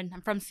 I'm Lauren.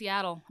 I'm from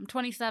Seattle. I'm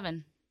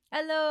 27.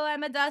 Hello,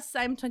 I'm Adas.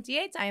 I'm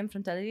 28. I am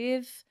from Tel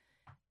Aviv.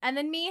 And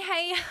then me,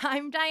 hey,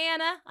 I'm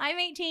Diana. I'm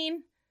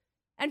 18.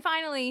 And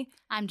finally,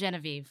 I'm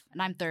Genevieve,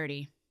 and I'm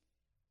 30.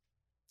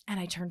 and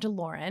I turned to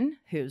Lauren,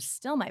 who's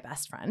still my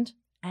best friend,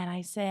 and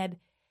I said,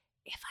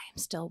 if I am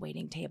still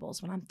waiting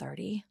tables when I'm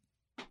 30,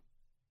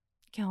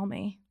 kill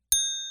me.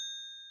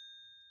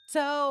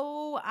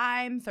 So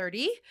I'm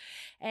 30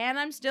 and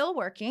I'm still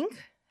working,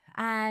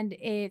 and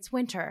it's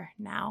winter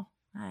now,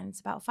 and it's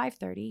about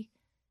 5:30,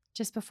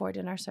 just before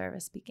dinner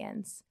service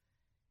begins.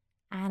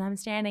 And I'm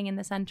standing in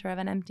the center of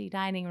an empty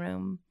dining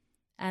room,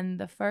 and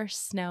the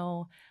first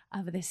snow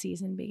of the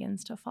season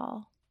begins to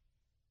fall.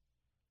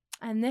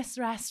 And this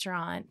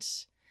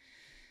restaurant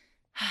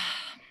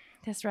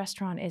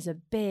is a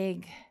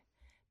big,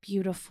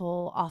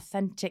 beautiful,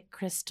 authentic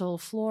crystal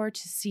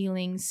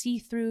floor-to-ceiling,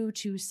 see-through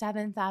to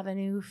 7th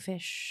Avenue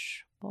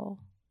fish bowl.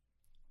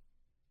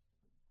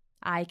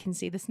 I can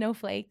see the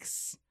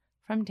snowflakes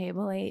from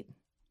table 8.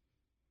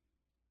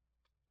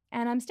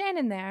 And I'm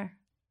standing there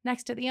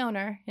next to the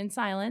owner in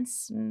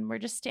silence, and we're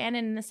just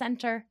standing in the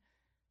center,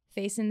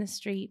 facing the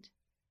street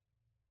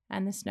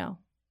and the snow,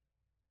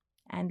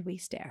 and we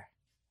stare.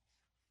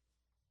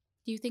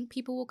 Do you think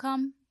people will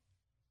come?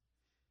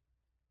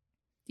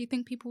 Do you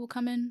think people will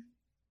come in?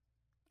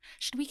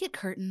 Should we get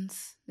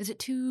curtains? Is it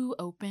too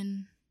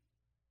open?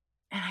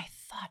 And I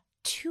thought,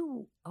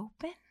 too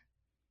open?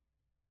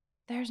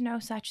 There's no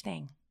such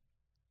thing.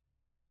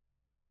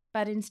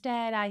 But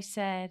instead I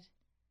said,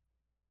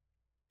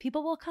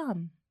 people will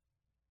come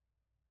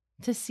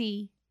to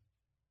see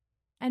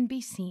and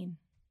be seen.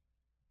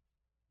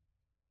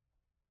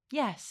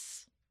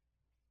 Yes,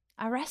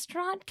 a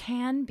restaurant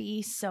can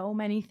be so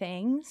many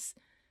things,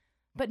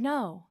 but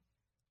no,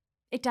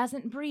 it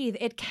doesn't breathe.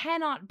 It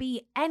cannot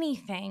be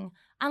anything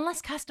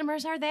unless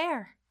customers are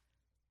there.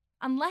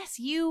 Unless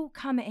you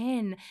come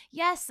in.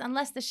 Yes,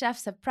 unless the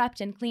chefs have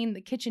prepped and cleaned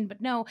the kitchen, but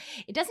no,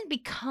 it doesn't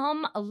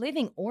become a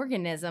living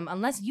organism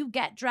unless you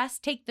get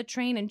dressed, take the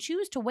train, and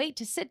choose to wait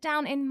to sit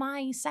down in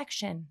my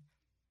section.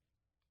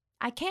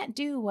 I can't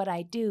do what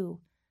I do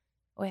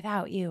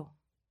without you.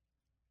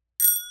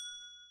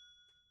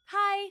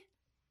 Hi,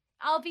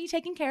 I'll be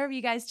taking care of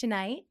you guys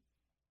tonight.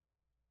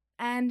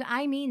 And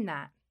I mean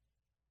that.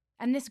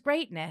 And this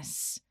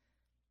greatness,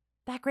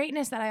 that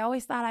greatness that I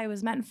always thought I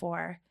was meant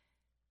for,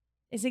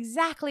 is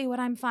exactly what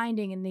I'm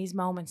finding in these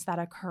moments that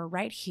occur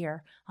right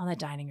here on the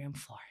dining room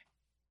floor.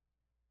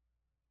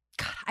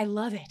 God, I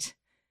love it.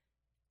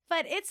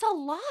 But it's a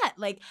lot.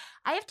 Like,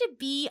 I have to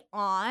be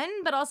on,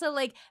 but also,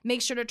 like,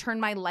 make sure to turn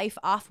my life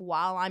off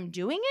while I'm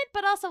doing it,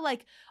 but also,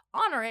 like,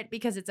 honor it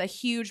because it's a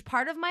huge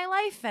part of my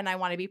life and I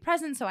want to be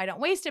present so I don't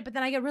waste it. But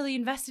then I get really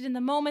invested in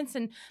the moments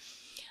and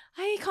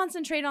I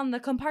concentrate on the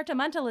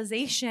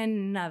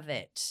compartmentalization of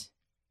it.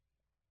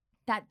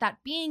 That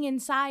being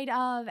inside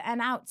of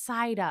and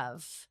outside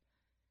of.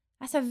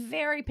 That's a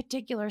very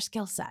particular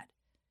skill set.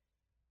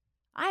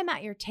 I'm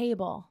at your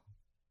table,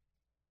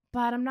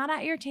 but I'm not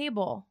at your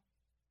table.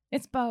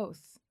 It's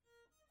both.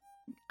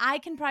 I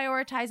can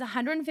prioritize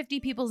 150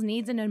 people's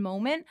needs in a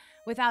moment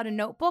without a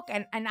notebook,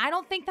 and I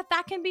don't think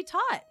that can be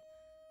taught.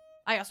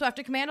 I also have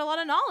to command a lot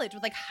of knowledge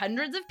with like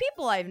hundreds of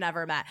people I've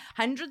never met.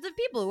 Hundreds of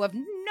people who have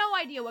no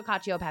idea what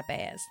cacio pepe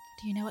is.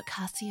 Do you know what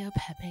cacio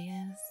pepe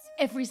is?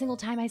 Every single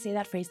time I say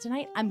that phrase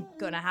tonight, I'm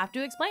gonna have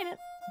to explain it.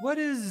 What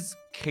is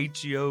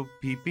cacio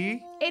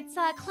pepe? It's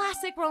a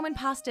classic Roman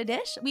pasta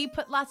dish. We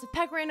put lots of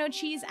pecorino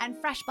cheese and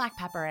fresh black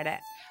pepper in it.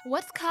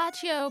 What's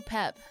cacio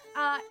pep?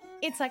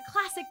 It's a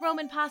classic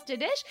Roman pasta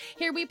dish.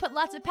 Here we put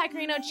lots of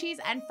pecorino cheese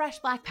and fresh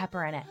black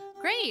pepper in it.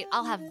 Great,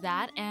 I'll have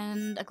that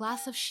and a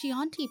glass of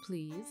Chianti,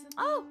 please.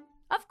 Oh,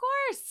 of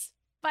course.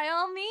 By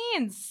all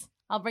means.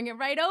 I'll bring it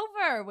right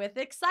over with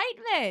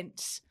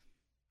excitement.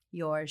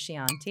 Your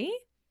Chianti?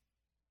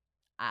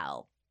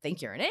 I'll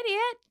think you're an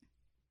idiot,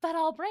 but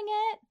I'll bring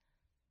it.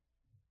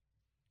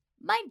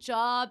 My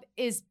job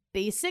is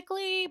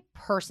basically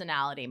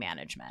personality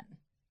management.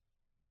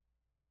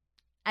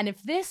 And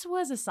if this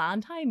was a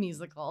Sondheim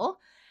musical,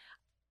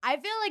 I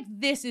feel like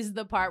this is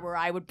the part where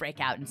I would break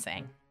out and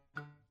sing.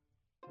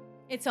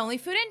 It's only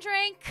food and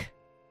drink,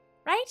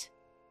 right?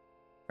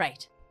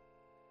 Right.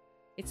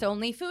 It's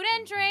only food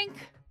and drink.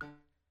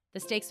 The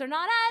stakes are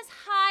not as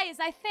high as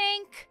I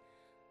think.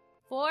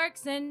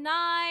 Forks and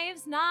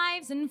knives,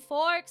 knives and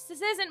forks.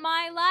 This isn't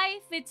my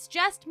life, it's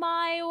just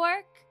my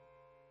work.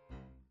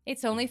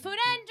 It's only food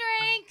and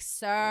drink,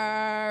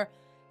 sir.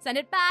 Send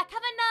it back,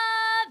 have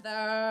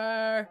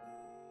another.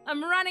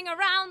 I'm running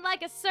around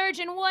like a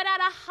surgeon would at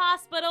a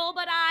hospital,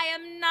 but I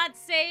am not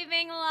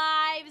saving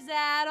lives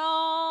at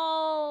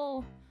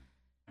all.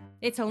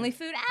 It's only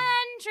food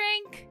and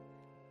drink.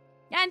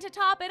 And to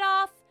top it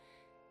off,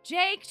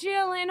 Jake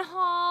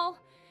Gyllenhaal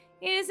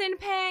isn't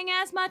paying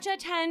as much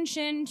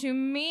attention to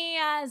me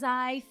as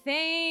I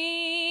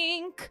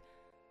think.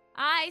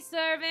 I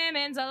serve him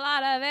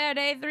ensalada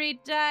verde 3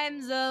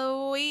 times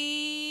a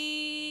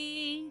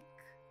week.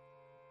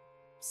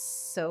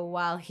 So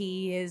while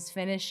he is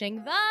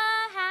finishing the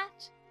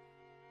hat,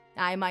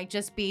 I might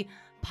just be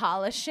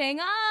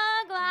polishing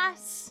a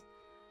glass.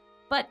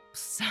 But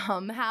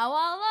somehow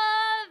all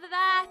of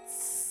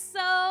that's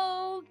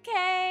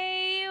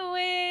okay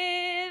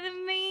with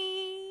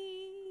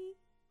me.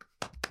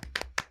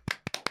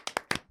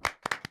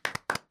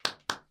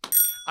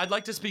 I'd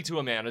like to speak to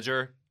a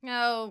manager.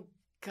 Oh,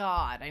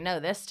 God, I know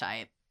this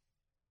type.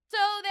 So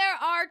there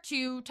are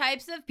 2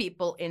 types of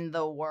people in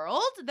the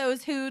world.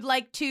 Those who'd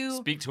like to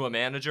Speak to a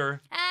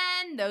manager?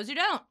 and those who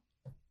don't.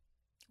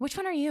 Which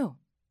one are you?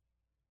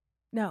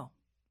 No,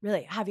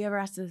 really. Have you ever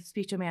asked to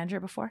speak to a manager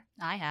before?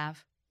 I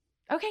have.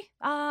 Okay,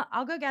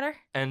 I'll go get her.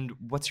 And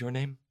what's your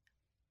name?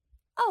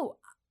 Oh,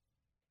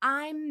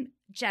 I'm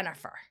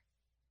Jennifer.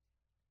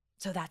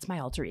 So that's my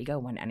alter ego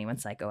when anyone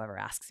psycho ever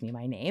asks me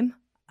my name.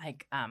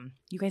 Like,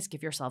 you guys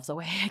give yourselves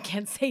away. I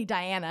can't say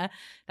Diana.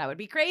 That would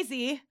be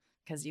crazy.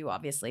 Because you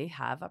obviously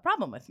have a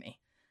problem with me.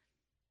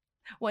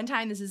 One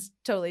time, this is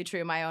totally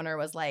true, my owner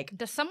was like,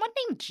 Does someone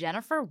named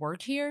Jennifer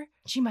work here?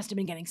 she must have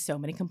been getting so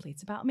many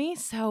complaints about me.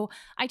 So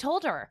I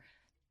told her,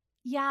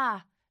 yeah,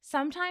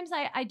 sometimes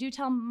I do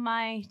tell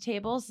my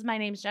tables my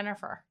name's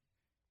Jennifer.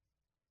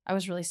 I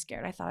was really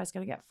scared. I thought I was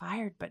going to get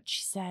fired, but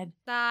she said,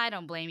 I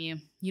don't blame you.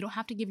 You don't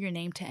have to give your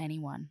name to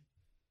anyone.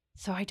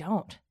 so I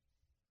don't.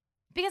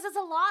 Because it's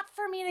a lot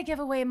for me to give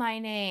away my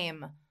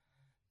name.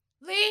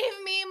 Leave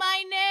me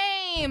my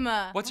name.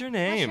 What's your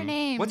name? What's your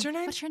name? What's your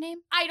name? What's your name?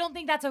 I don't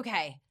think that's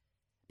okay.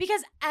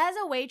 Because as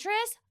a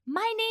waitress,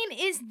 my name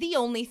is the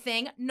only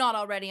thing not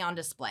already on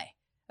display.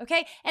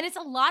 Okay? And it's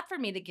a lot for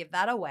me to give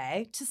that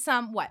away to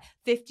some,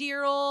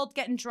 50-year-old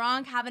getting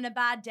drunk, having a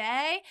bad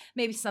day.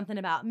 Maybe something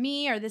about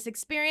me or this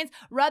experience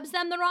rubs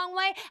them the wrong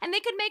way, and they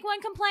could make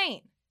one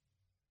complaint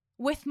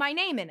with my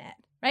name in it,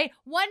 right?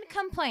 One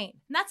complaint.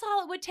 And that's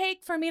all it would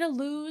take for me to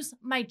lose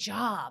my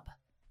job.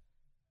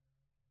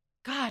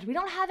 God, we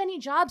don't have any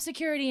job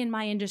security in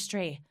my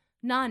industry.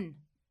 None.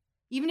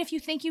 Even if you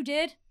think you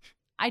did,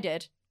 I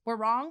did. We're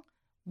wrong.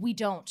 We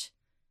don't.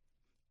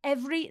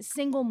 Every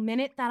single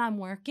minute that I'm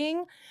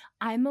working,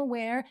 I'm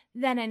aware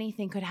that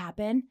anything could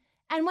happen.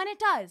 And when it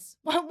does,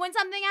 when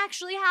something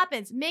actually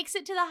happens, makes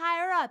it to the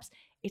higher ups,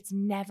 it's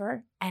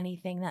never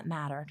anything that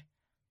mattered.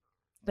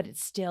 But it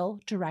still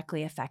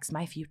directly affects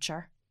my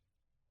future.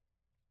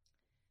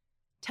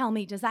 Tell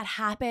me, does that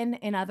happen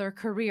in other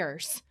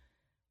careers?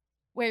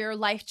 Where your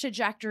life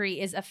trajectory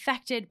is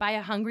affected by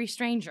a hungry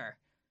stranger?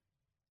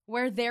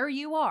 Where there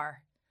you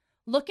are,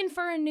 looking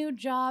for a new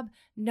job,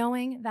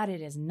 knowing that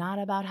it is not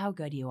about how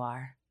good you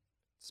are.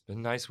 It's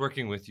been nice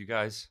working with you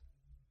guys.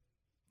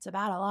 It's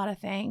about a lot of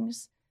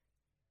things.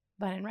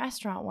 But in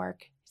restaurant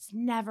work, it's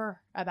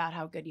never about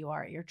how good you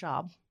are at your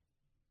job.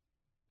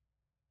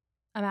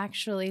 I'm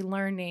actually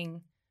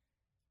learning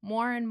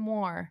more and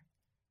more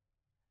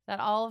that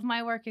all of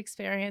my work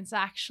experience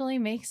actually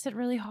makes it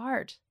really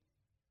hard.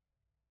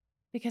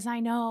 Because I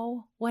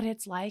know what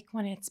it's like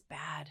when it's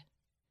bad.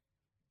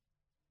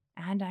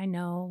 And I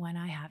know when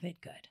I have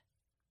it good.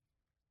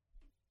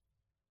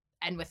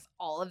 And with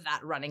all of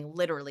that running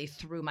literally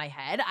through my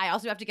head, I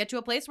also have to get to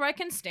a place where I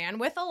can stand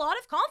with a lot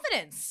of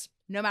confidence,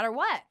 no matter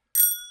what.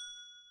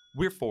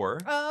 We're 4.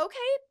 Okay,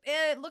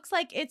 it looks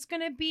like it's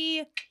going to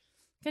be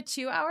a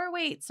 2-hour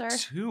wait, sir.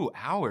 2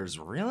 hours,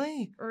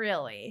 really?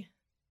 Really.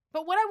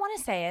 But what I want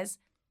to say is,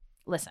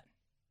 listen,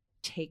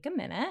 take a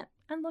minute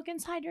and look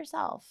inside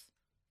yourself.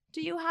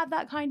 Do you have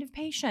that kind of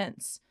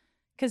patience?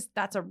 Because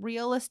that's a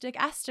realistic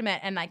estimate,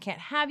 and I can't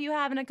have you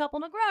having a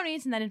couple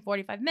Negronis and then in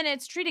 45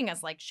 minutes treating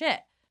us like shit.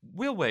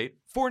 We'll wait.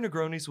 4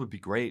 Negronis would be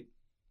great.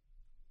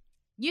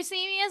 You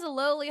see me as a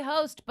lowly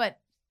host, but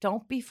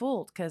don't be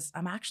fooled, because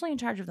I'm actually in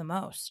charge of the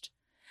most.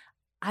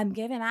 I'm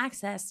given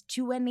access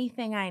to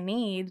anything I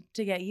need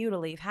to get you to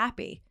leave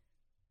happy.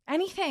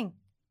 Anything.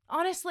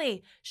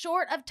 Honestly,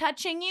 short of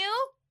touching you,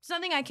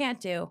 something I can't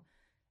do.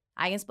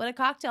 I can split a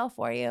cocktail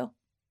for you.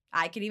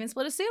 I can even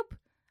split a soup.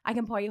 I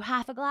can pour you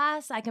half a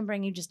glass. I can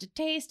bring you just a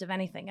taste of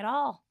anything at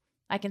all.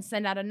 I can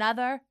send out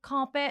another,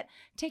 comp it,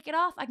 take it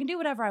off. I can do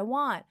whatever I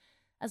want,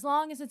 as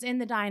long as it's in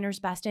the diner's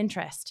best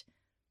interest.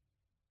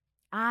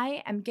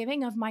 I am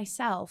giving of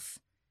myself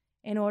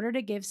in order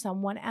to give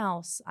someone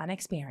else an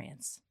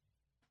experience.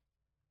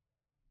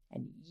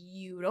 And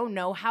you don't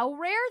know how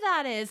rare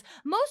that is.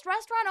 Most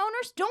restaurant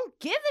owners don't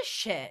give a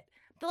shit.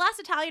 The last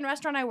Italian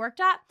restaurant I worked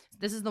at,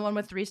 this is the one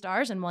with 3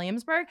 stars in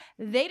Williamsburg,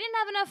 they didn't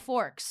have enough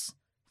forks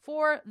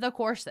for the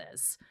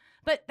courses.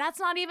 But that's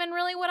not even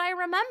really what I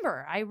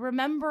remember. I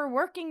remember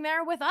working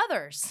there with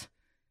others,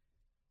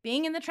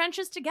 being in the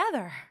trenches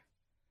together.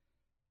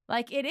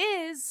 Like, it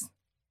is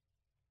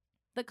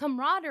the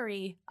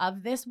camaraderie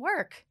of this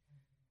work.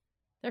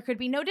 There could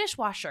be no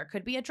dishwasher,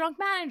 could be a drunk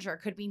manager,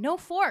 could be no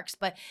forks,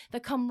 but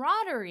the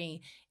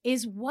camaraderie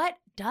is what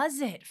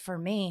does it for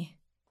me.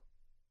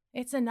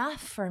 It's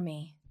enough for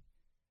me.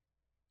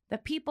 The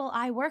people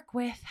I work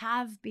with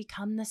have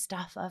become the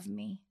stuff of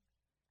me.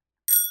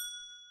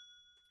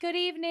 Good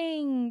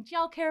evening. Do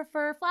y'all care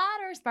for flat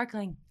or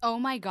sparkling? Oh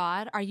my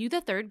god, are you the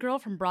third girl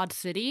from Broad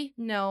City?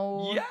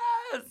 No.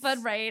 Yes! But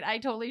right, I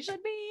totally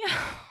should be.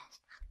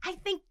 I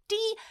think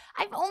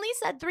I've only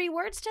said 3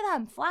 words to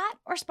them, flat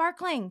or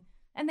sparkling,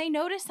 and they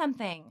notice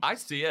something. I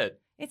see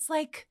it. It's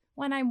like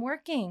when I'm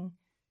working,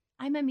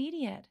 I'm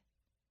immediate.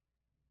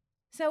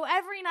 So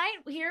every night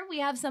here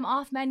we have some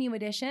off-menu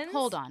additions.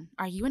 Hold on,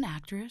 are you an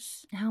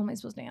actress? How am I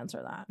supposed to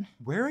answer that?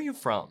 Where are you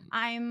from?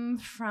 I'm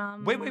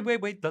from... Wait.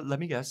 Let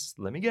me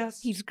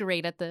guess. He's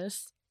great at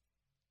this.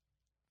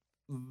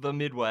 The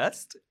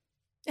Midwest?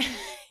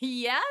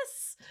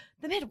 Yes,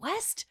 the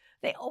Midwest.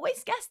 They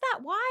always guess that.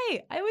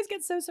 Why? I always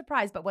get so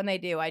surprised, but when they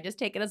do, I just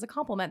take it as a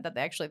compliment that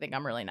they actually think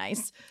I'm really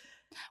nice.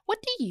 What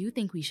do you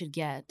think we should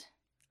get?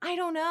 I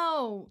don't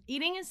know.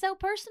 Eating is so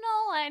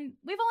personal, and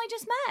we've only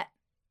just met.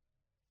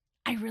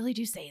 I really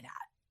do say that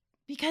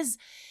because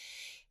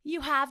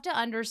you have to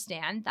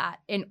understand that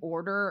in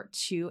order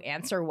to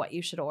answer what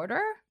you should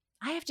order,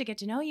 I have to get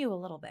to know you a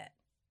little bit.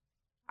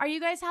 Are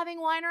you guys having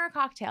wine or a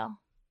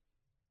cocktail?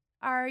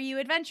 Are you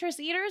adventurous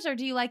eaters, or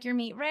do you like your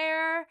meat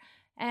rare?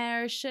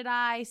 Or should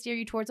I steer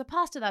you towards a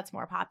pasta that's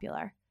more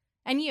popular?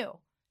 And you,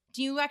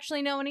 do you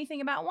actually know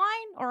anything about wine,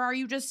 or are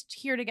you just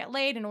here to get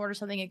laid and order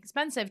something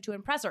expensive to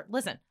impress her?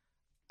 Listen,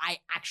 I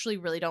actually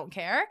really don't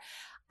care.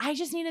 I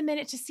just need a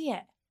minute to see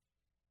it.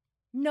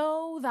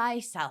 Know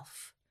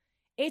thyself.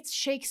 It's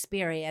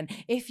Shakespearean.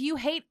 If you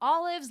hate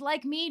olives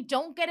like me,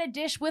 don't get a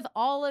dish with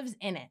olives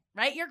in it,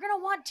 right? You're going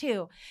to want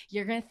to.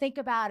 You're going to think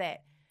about it.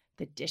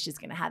 The dish is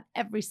going to have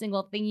every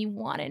single thing you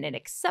want in it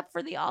except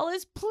for the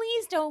olives.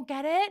 Please don't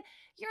get it.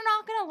 You're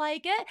not going to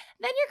like it.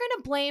 Then you're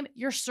going to blame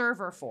your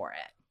server for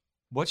it.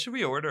 What should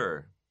we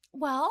order?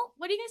 Well,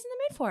 what are you guys in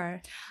the mood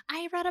for?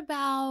 I read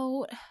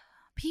about,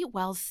 Pete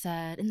Wells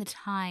said in the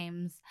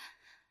Times,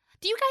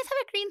 do you guys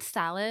have a green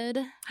salad?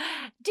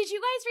 Did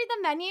you guys read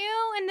the menu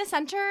in the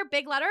center,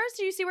 big letters?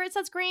 Do you see where it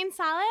says green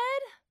salad?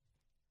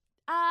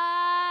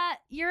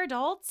 You're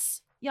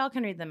adults. Y'all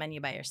can read the menu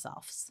by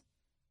yourselves.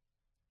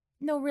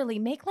 No, really,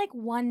 make like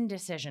one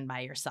decision by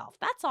yourself.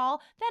 That's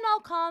all. Then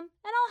I'll come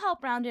and I'll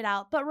help round it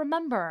out. But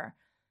remember,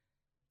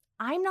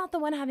 I'm not the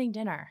one having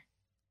dinner.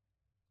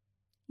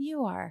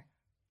 You are.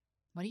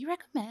 What do you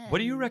recommend? What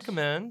do you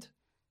recommend?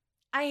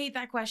 I hate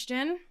that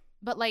question.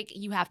 But like,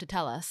 you have to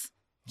tell us.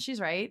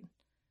 She's right.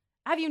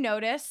 Have you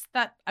noticed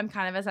that I'm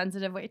kind of a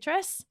sensitive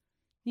waitress?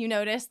 You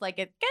notice, like,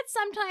 it gets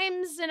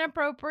sometimes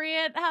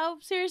inappropriate how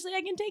seriously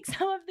I can take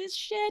some of this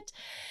shit.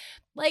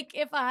 Like,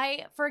 if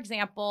I, for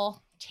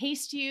example,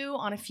 taste you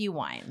on a few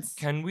wines.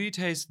 Can we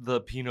taste the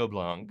Pinot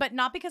Blanc? But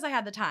not because I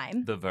had the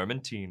time. The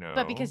Vermentino.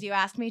 But because you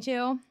asked me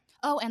to.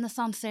 Oh, and the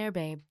Sancerre,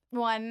 babe.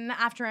 One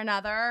after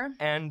another.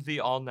 And the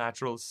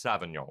all-natural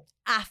Sauvignon.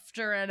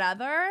 After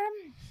another.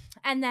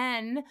 And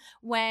then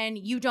when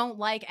you don't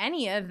like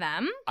any of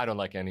them. I don't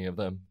like any of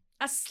them.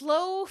 A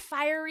slow,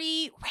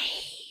 fiery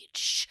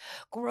rage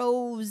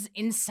grows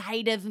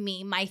inside of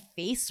me. My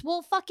face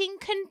will fucking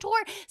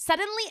contort.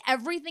 Suddenly,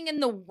 everything in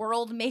the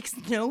world makes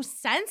no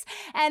sense.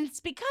 And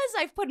it's because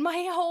I've put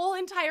my whole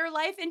entire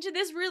life into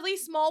this really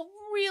small,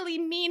 really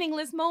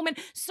meaningless moment.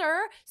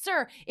 Sir,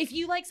 if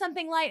you like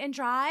something light and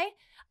dry,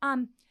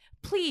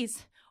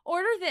 please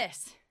order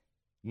this.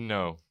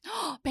 No.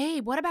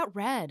 Babe, what about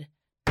red?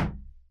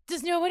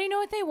 Does nobody know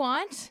what they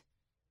want?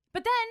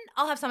 But then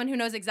I'll have someone who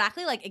knows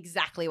exactly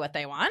what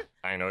they want.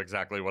 I know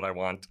exactly what I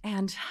want.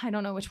 And I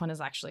don't know which one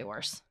is actually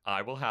worse.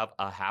 I will have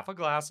a half a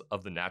glass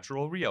of the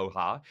natural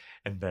Rioja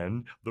and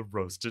then the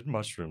roasted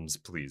mushrooms,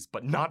 please.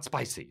 But not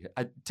spicy.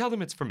 Tell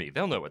them it's for me.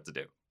 They'll know what to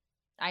do.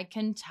 I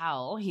can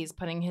tell he's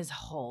putting his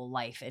whole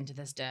life into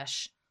this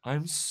dish.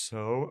 I'm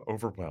so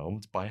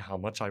overwhelmed by how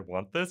much I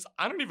want this.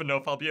 I don't even know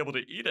if I'll be able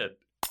to eat it.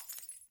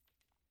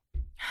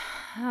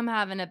 I'm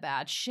having a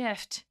bad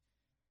shift.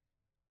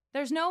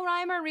 There's no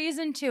rhyme or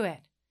reason to it.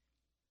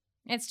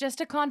 It's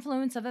just a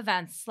confluence of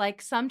events. Like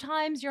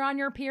sometimes you're on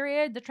your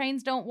period, the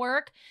trains don't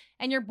work,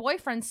 and your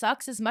boyfriend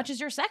sucks as much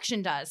as your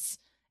section does.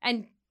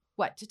 And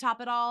what, to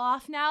top it all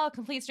off now, a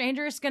complete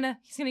stranger is gonna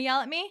yell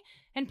at me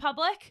in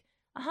public?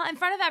 In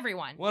front of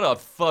everyone. What a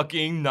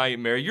fucking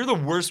nightmare. You're the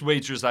worst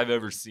waitress I've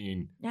ever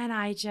seen. And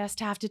I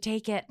just have to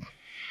take it.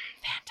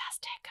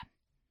 Fantastic.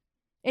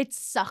 It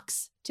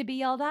sucks to be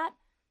yelled at,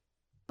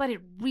 but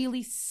it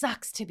really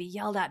sucks to be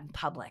yelled at in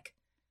public.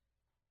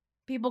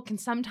 People can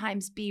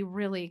sometimes be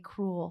really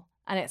cruel,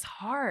 and it's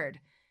hard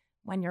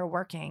when you're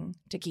working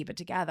to keep it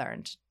together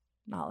and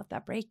not let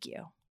that break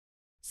you.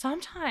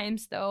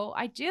 Sometimes, though,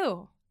 I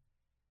do.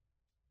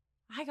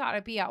 I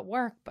gotta be at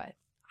work, but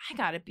I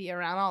gotta be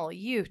around all of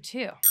you,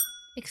 too.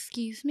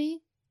 Excuse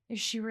me? Is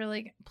she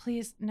really?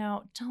 Please,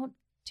 no, don't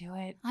do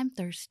it. I'm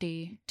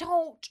thirsty.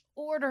 Don't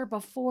order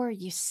before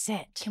you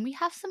sit. Can we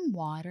have some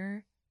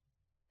water?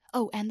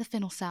 Oh, and the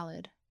fennel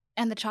salad.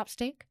 And the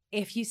chopstick?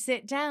 If you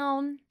sit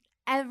down,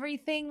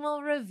 everything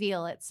will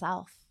reveal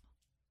itself.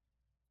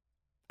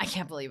 I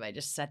can't believe I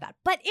just said that,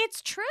 but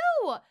it's true.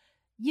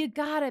 You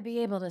gotta be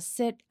able to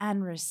sit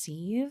and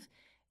receive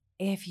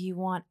if you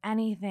want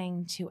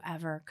anything to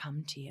ever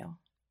come to you.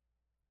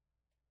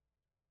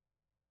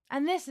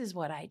 And this is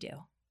what I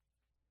do.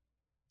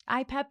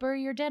 I pepper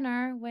your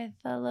dinner with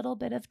a little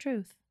bit of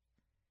truth.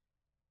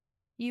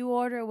 You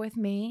order with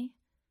me,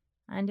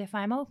 and if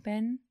I'm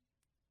open,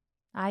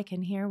 I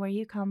can hear where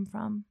you come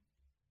from.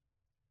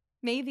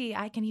 Maybe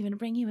I can even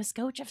bring you a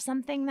scotch of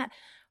something that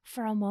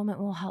for a moment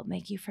will help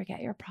make you forget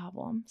your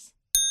problems.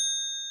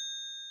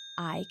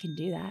 I can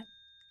do that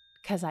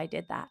because I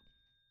did that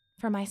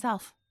for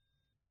myself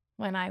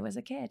when I was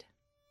a kid.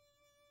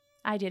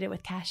 I did it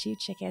with cashew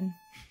chicken.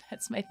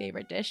 That's my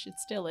favorite dish. It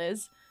still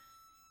is.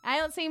 I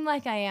don't seem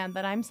like I am,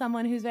 but I'm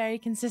someone who's very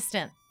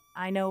consistent.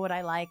 I know what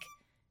I like,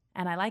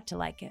 and I like to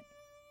like it.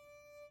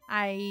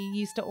 I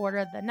used to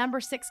order the number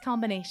 6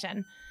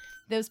 combination.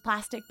 Those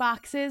plastic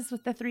boxes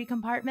with the 3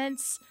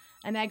 compartments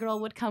an egg roll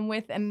would come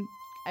with, and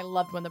I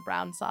loved when the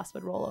brown sauce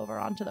would roll over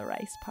onto the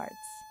rice parts.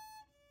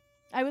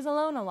 I was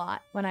alone a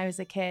lot when I was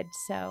a kid,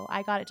 so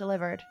I got it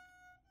delivered.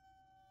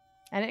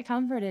 And it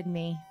comforted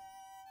me.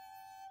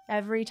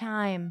 Every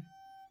time.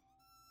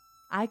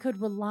 I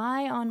could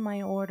rely on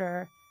my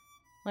order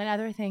when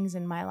other things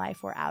in my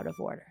life were out of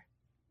order.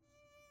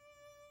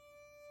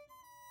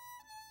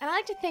 And I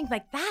like to think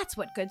like that's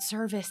what good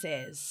service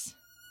is.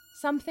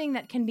 Something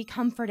that can be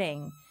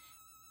comforting.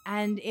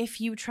 And if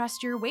you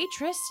trust your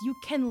waitress, you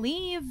can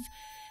leave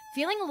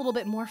feeling a little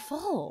bit more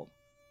full.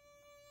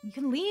 You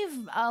can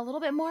leave a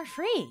little bit more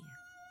free.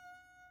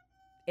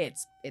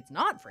 it's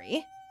not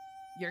free.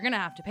 You're going to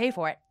have to pay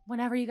for it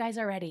whenever you guys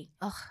are ready.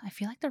 Ugh, I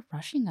feel like they're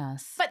rushing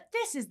us. But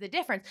this is the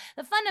difference.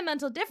 The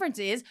fundamental difference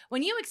is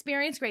when you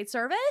experience great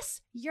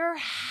service, you're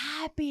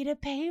happy to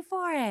pay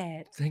for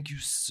it. Thank you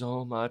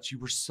so much. You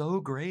were so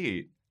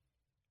great.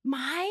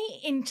 My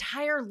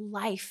entire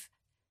life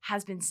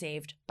has been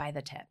saved by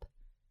the tip.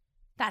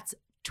 That's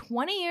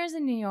 20 years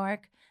in New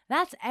York.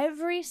 That's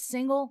every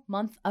single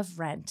month of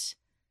rent.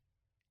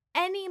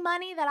 Any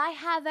money that I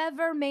have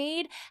ever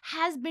made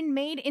has been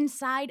made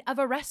inside of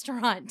a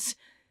restaurant.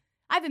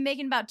 I've been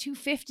making about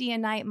 $250 a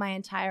night my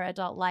entire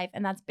adult life,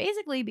 and that's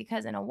basically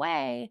because, in a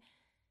way,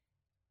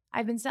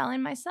 I've been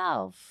selling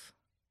myself.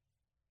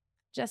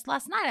 Just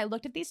last night, I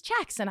looked at these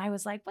checks, and I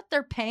was like, what,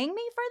 they're paying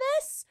me for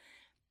this?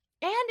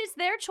 And it's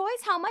their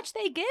choice how much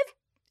they give?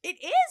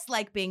 It is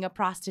like being a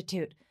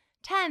prostitute.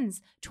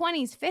 10s,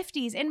 20s,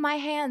 50s in my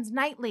hands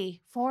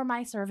nightly for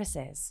my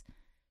services.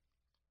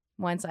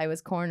 Once I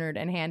was cornered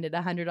and handed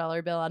a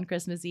 $100 bill on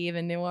Christmas Eve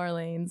in New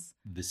Orleans.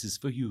 This is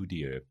for you,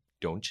 dear.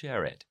 Don't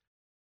share it.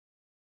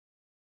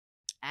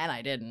 And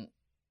I didn't.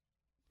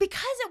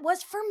 Because it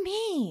was for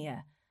me.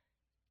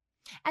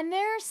 And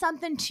there's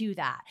something to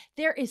that.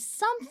 There is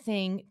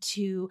something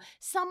to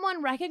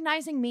someone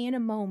recognizing me in a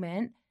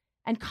moment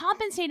and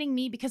compensating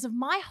me because of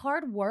my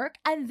hard work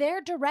and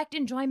their direct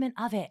enjoyment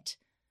of it.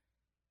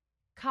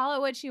 Call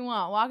it what you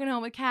want. Walking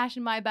home with cash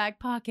in my back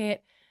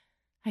pocket.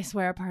 I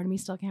swear a part of me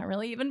still can't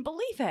really even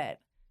believe it.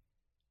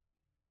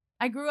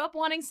 I grew up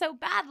wanting so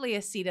badly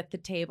a seat at the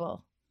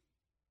table.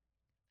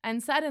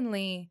 And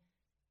suddenly,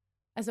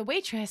 as a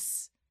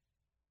waitress,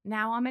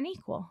 now I'm an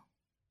equal.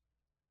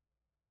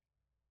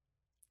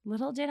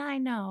 Little did I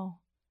know,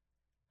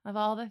 of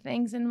all the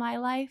things in my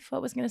life,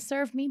 what was going to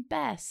serve me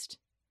best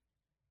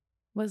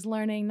was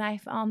learning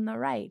knife on the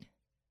right,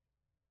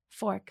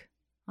 fork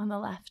on the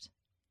left.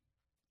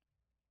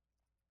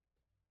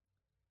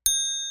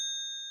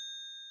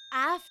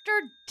 After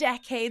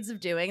decades of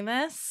doing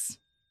this,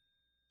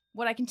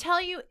 what I can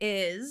tell you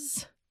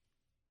is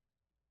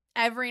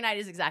every night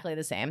is exactly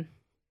the same.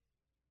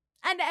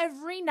 And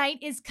every night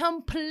is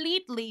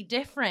completely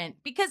different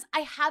because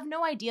I have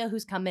no idea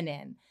who's coming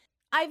in.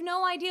 I have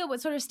no idea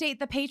what sort of state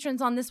the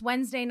patrons on this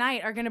Wednesday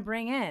night are going to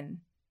bring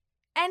in.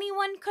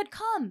 Anyone could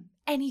come.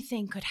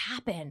 Anything could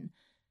happen.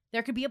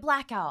 There could be a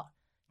blackout.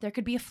 There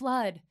could be a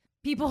flood.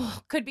 People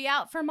could be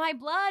out for my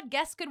blood.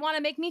 Guests could want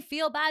to make me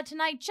feel bad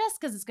tonight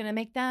just because it's going to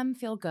make them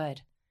feel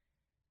good.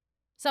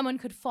 Someone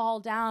could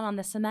fall down on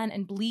the cement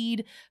and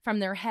bleed from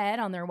their head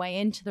on their way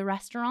into the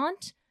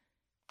restaurant.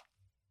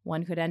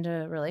 One could end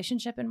a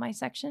relationship in my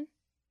section.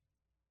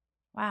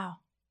 Wow.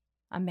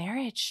 A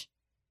marriage,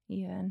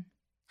 even.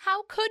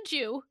 How could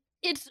you?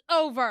 It's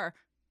over.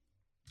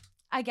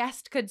 A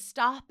guest could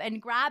stop and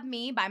grab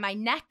me by my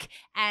neck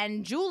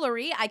and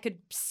jewelry. I could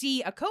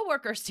see a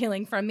coworker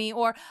stealing from me,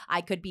 or I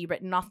could be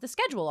written off the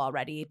schedule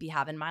already, be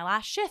having my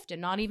last shift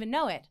and not even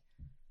know it.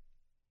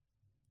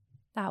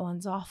 That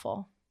one's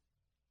awful.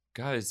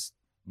 Guys,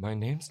 my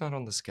name's not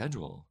on the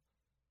schedule.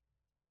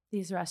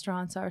 These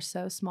restaurants are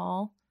so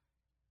small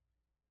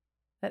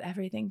that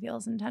everything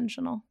feels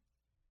intentional.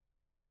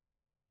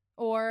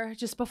 Or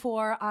just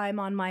before I'm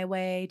on my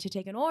way to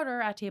take an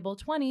order at table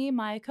 20,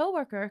 my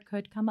coworker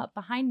could come up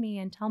behind me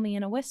and tell me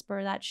in a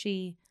whisper that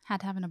she Had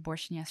to have an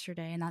abortion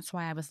yesterday, and that's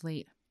why I was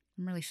late.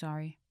 I'm really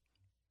sorry.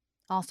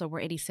 Also,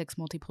 we're 86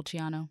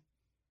 Multipulciano.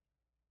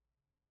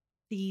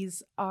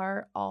 These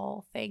are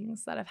all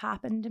things that have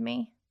happened to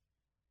me.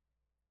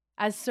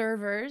 As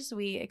servers,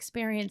 we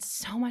experience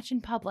so much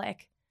in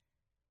public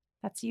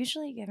that's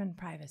usually given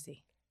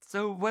privacy.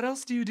 So what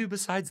else do you do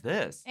besides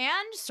this? And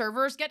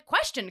servers get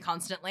questioned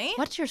constantly.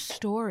 What's your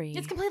story?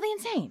 It's completely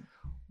insane.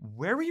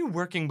 Where were you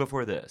working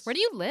before this? Where do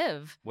you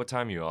live? What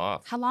time are you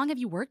off? How long have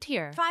you worked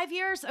here? 5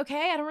 years,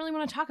 okay? I don't really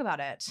want to talk about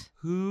it.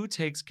 Who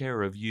takes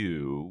care of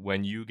you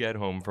when you get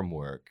home from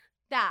work?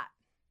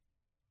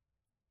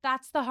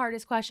 That's the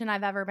hardest question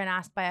I've ever been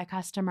asked by a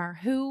customer.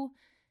 Who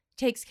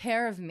takes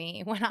care of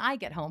me when I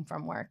get home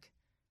from work?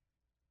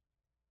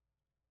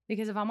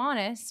 Because if I'm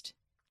honest,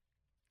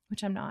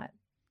 which I'm not,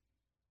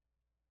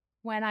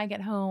 when I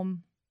get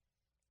home,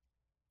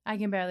 I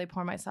can barely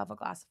pour myself a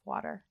glass of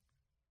water.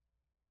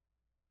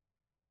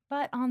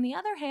 But on the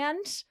other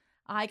hand,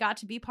 I got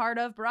to be part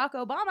of Barack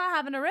Obama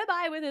having a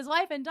ribeye with his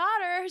wife and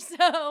daughter.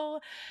 So,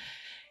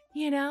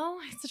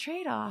 it's a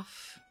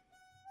trade-off.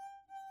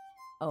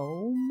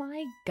 Oh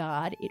my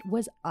God, it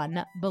was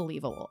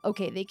unbelievable.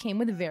 Okay, they came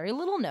with very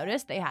little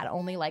notice. They had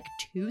only like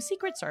 2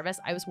 Secret Service.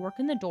 I was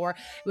working the door.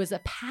 It was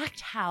a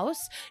packed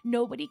house.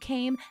 Nobody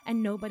came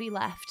and nobody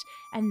left.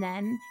 And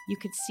then you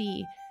could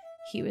see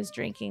he was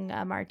drinking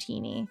a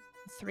martini,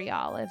 3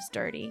 olives,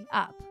 dirty,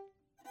 up,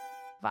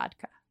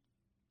 vodka.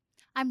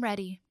 I'm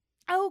ready.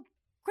 Oh,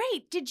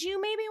 great. Did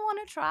you maybe want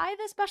to try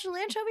the special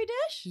anchovy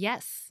dish?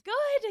 Yes.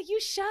 Good,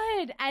 you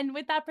should. And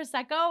with that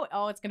Prosecco,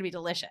 oh, it's going to be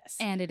delicious.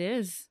 And it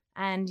is.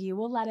 And you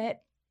will let it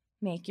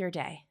make your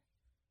day.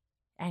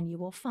 And you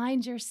will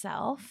find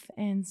yourself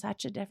in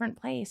such a different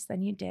place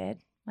than you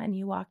did when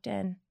you walked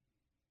in.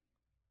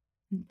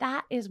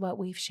 That is what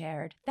we've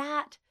shared.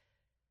 That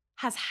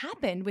has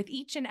happened with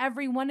each and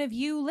every one of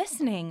you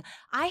listening.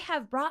 I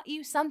have brought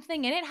you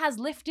something and it has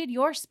lifted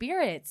your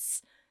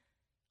spirits.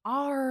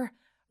 Our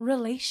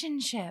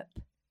relationship.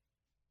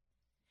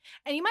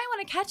 And you might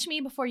want to catch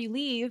me before you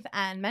leave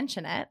and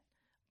mention it,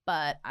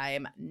 but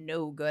I'm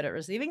no good at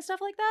receiving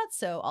stuff like that,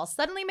 so I'll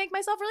suddenly make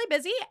myself really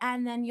busy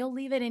and then you'll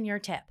leave it in your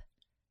tip.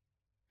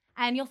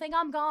 And you'll think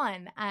I'm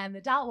gone, and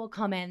the doubt will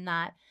come in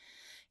that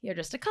you're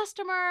just a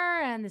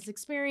customer and this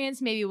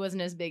experience maybe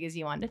wasn't as big as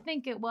you wanted to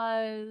think it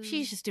was.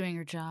 She's just doing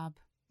her job.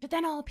 But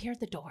then I'll appear at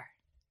the door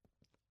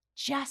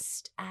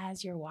just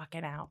as you're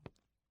walking out.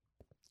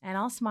 And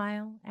I'll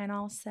smile and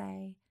I'll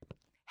say,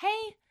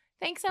 hey,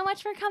 thanks so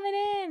much for coming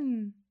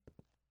in.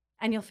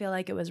 And you'll feel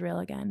like it was real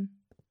again.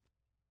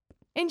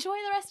 Enjoy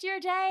the rest of your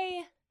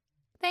day.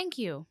 Thank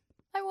you.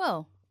 I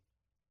will.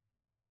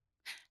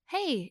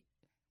 Hey,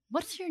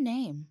 what's your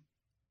name?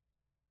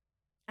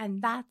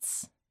 And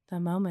that's the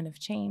moment of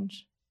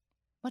change.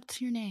 What's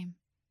your name?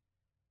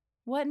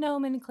 What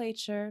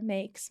nomenclature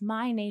makes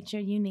my nature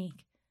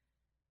unique?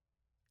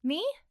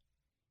 Me?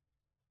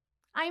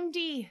 I'm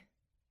Dee.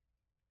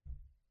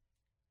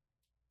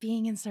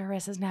 Being in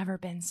service has never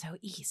been so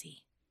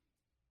easy.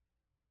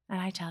 And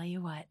I tell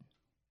you what,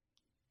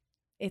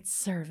 it's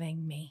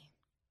serving me.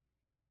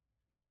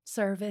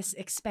 Service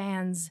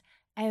expands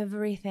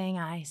everything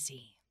I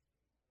see.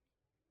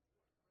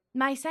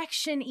 My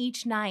section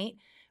each night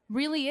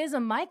really is a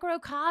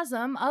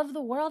microcosm of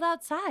the world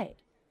outside.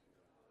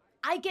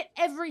 I get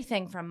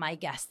everything from my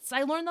guests.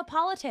 I learn the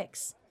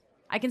politics.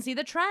 I can see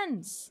the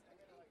trends.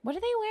 What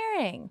are they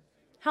wearing?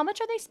 How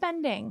much are they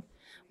spending?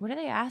 What are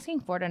they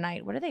asking for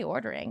tonight? What are they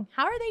ordering?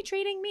 How are they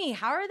treating me?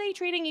 How are they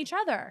treating each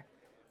other?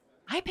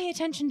 I pay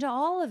attention to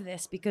all of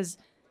this because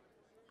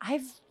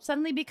I've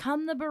suddenly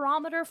become the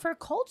barometer for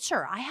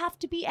culture. I have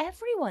to be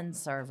everyone's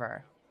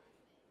server.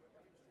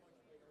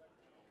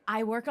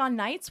 I work on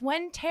nights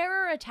when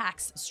terror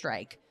attacks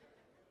strike.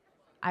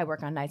 I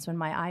work on nights when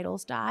my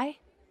idols die.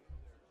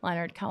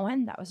 Leonard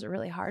Cohen, that was a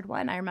really hard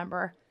one. I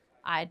remember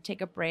I'd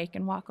take a break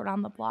and walk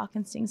around the block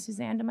and sing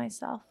Suzanne to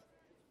myself.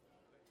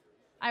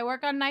 I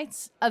work on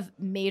nights of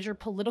major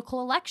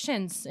political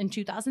elections in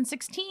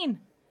 2016,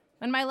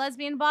 when my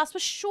lesbian boss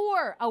was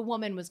sure a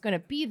woman was going to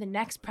be the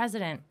next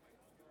president.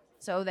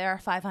 So there are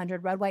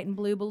 500 red, white, and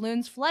blue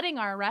balloons flooding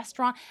our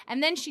restaurant,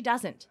 and then she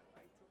doesn't.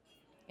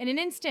 In an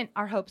instant,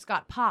 our hopes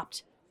got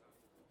popped.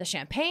 The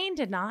champagne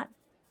did not.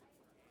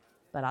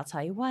 But I'll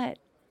tell you what,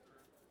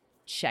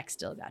 check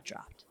still got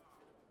dropped.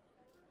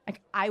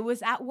 Like, I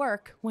was at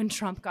work when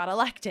Trump got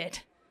elected.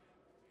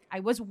 I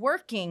was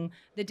working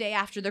the day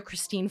after the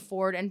Christine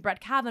Ford and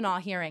Brett Kavanaugh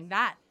hearing.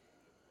 That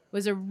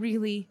was a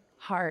really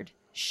hard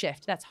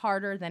shift. That's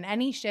harder than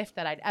any shift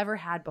that I'd ever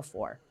had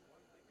before.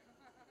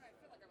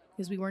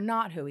 Because we were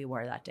not who we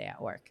were that day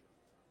at work.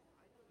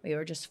 We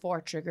were just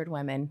 4 triggered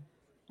women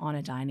on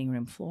a dining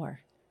room floor.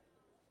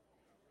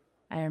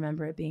 I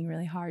remember it being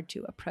really hard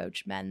to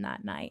approach men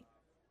that night.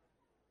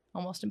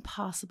 Almost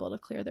impossible to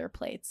clear their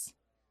plates,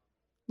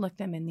 look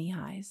them in the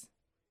eyes,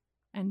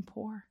 and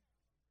pour.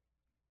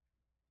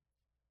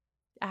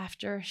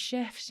 After a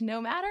shift, no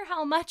matter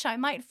how much I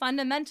might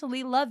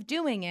fundamentally love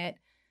doing it,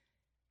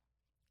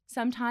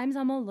 sometimes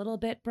I'm a little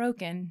bit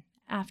broken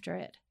after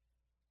it.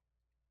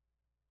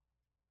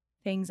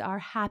 Things are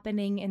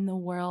happening in the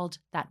world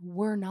that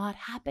were not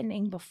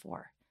happening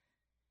before.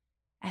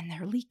 And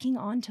they're leaking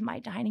onto my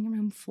dining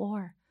room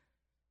floor.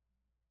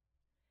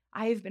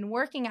 I've been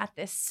working at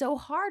this so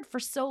hard for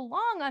so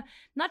long, I'm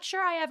not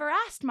sure I ever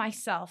asked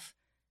myself,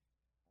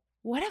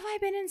 what have I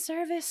been in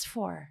service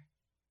for?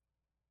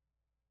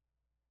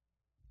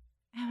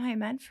 Am I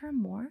meant for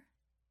more?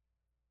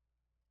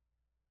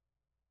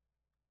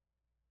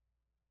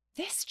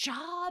 This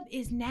job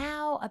is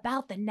now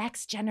about the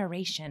next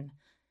generation.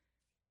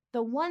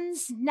 The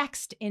ones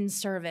next in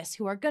service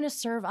who are going to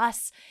serve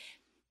us.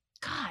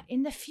 God,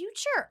 in the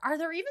future, are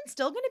there even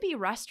still going to be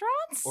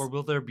restaurants? Or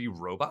will there be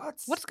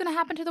robots? What's going to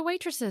happen to the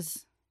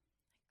waitresses?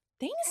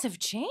 Things have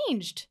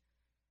changed.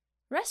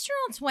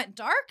 Restaurants went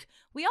dark.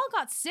 We all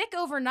got sick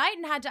overnight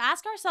and had to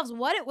ask ourselves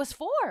what it was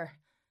for.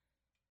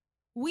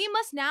 We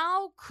must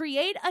now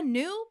create a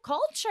new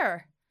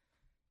culture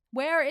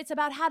where it's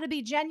about how to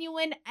be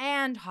genuine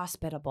and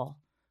hospitable,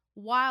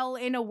 while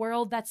in a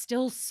world that's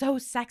still so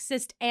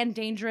sexist and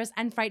dangerous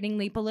and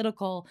frighteningly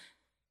political.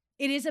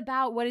 It is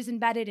about what is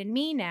embedded in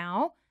me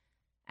now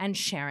and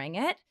sharing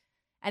it.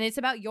 And it's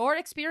about your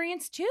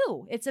experience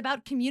too. It's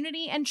about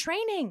community and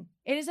training.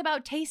 It is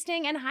about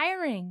tasting and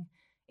hiring.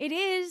 It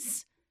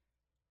is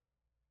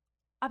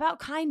about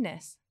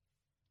kindness,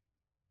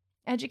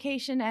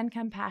 education, and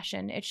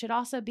compassion. It should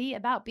also be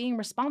about being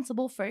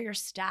responsible for your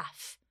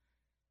staff.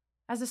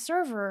 As a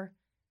server,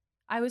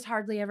 I was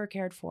hardly ever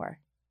cared for.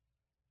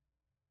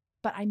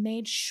 But I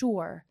made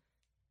sure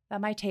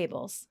that my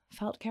tables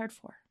felt cared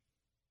for.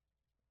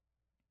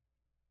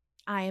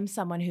 I am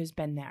someone who's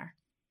been there.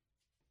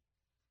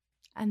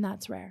 And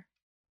that's rare.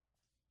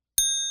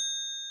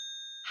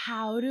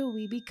 How do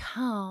we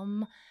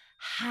become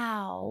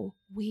how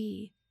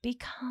we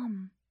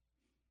become?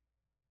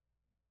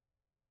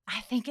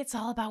 I think it's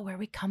all about where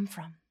we come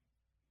from.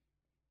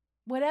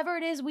 Whatever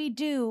it is we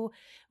do,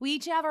 we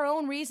each have our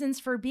own reasons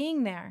for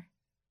being there.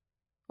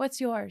 What's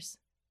yours?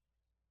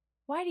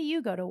 Why do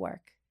you go to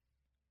work?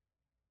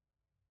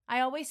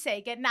 I always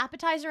say get an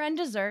appetizer and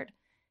dessert,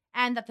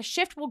 and that the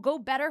shift will go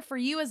better for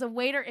you as a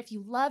waiter if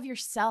you love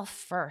yourself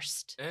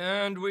first.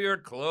 And we are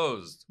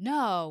closed.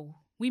 No.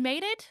 We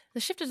made it? The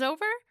shift is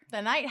over?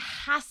 The night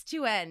has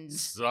to end.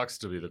 Sucks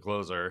to be the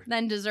closer.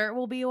 Then dessert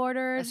will be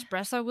ordered.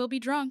 Espresso will be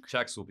drunk.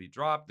 Checks will be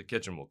dropped, the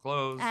kitchen will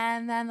close.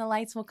 And then the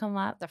lights will come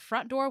up. The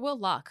front door will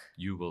lock.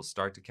 You will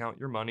start to count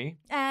your money.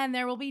 And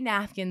there will be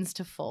napkins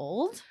to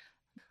fold.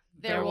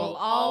 There will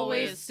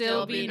always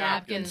still be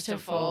napkins to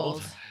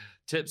fold.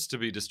 Tips to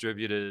be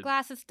distributed.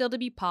 Glasses still to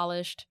be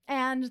polished.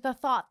 And the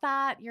thought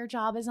that your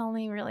job is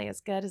only really as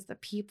good as the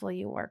people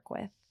you work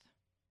with.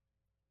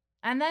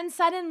 And then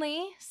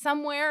suddenly,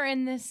 somewhere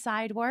in this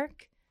side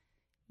work,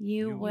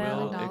 you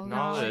will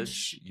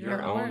acknowledge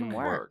your own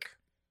work.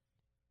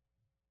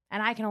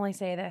 And I can only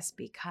say this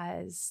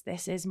because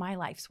this is my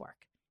life's work.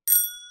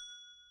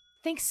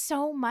 Thanks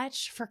so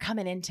much for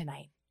coming in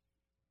tonight.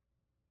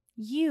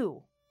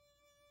 You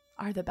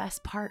are the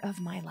best part of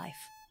my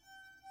life.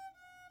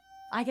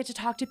 I get to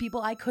talk to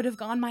people I could have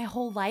gone my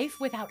whole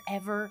life without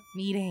ever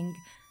meeting.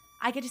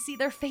 I get to see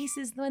their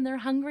faces when they're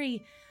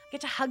hungry. I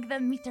get to hug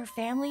them, meet their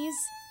families.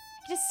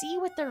 I get to see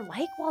what they're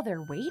like while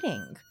they're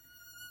waiting.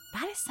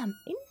 That is some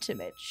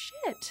intimate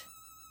shit.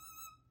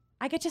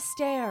 I get to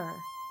stare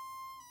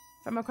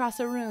from across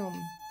a room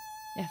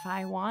if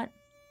I want.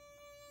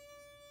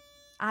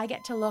 I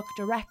get to look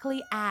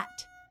directly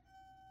at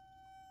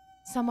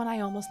someone I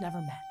almost never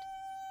met.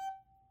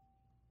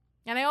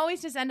 And I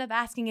always just end up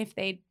asking if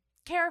they'd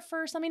care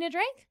for something to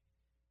drink.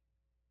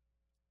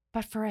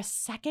 But for a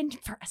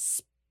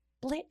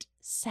split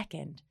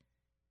second,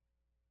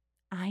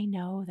 I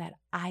know that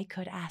I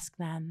could ask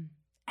them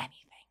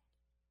anything.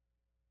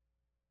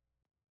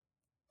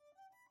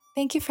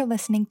 Thank you for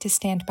listening to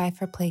Stand By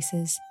for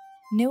Places.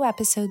 New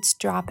episodes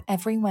drop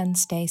every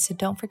Wednesday, so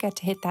don't forget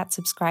to hit that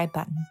subscribe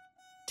button.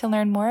 To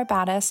learn more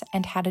about us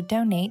and how to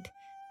donate,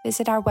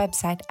 visit our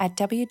website at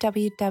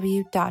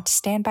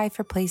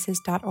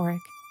www.standbyforplaces.org.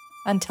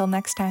 Until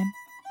next time.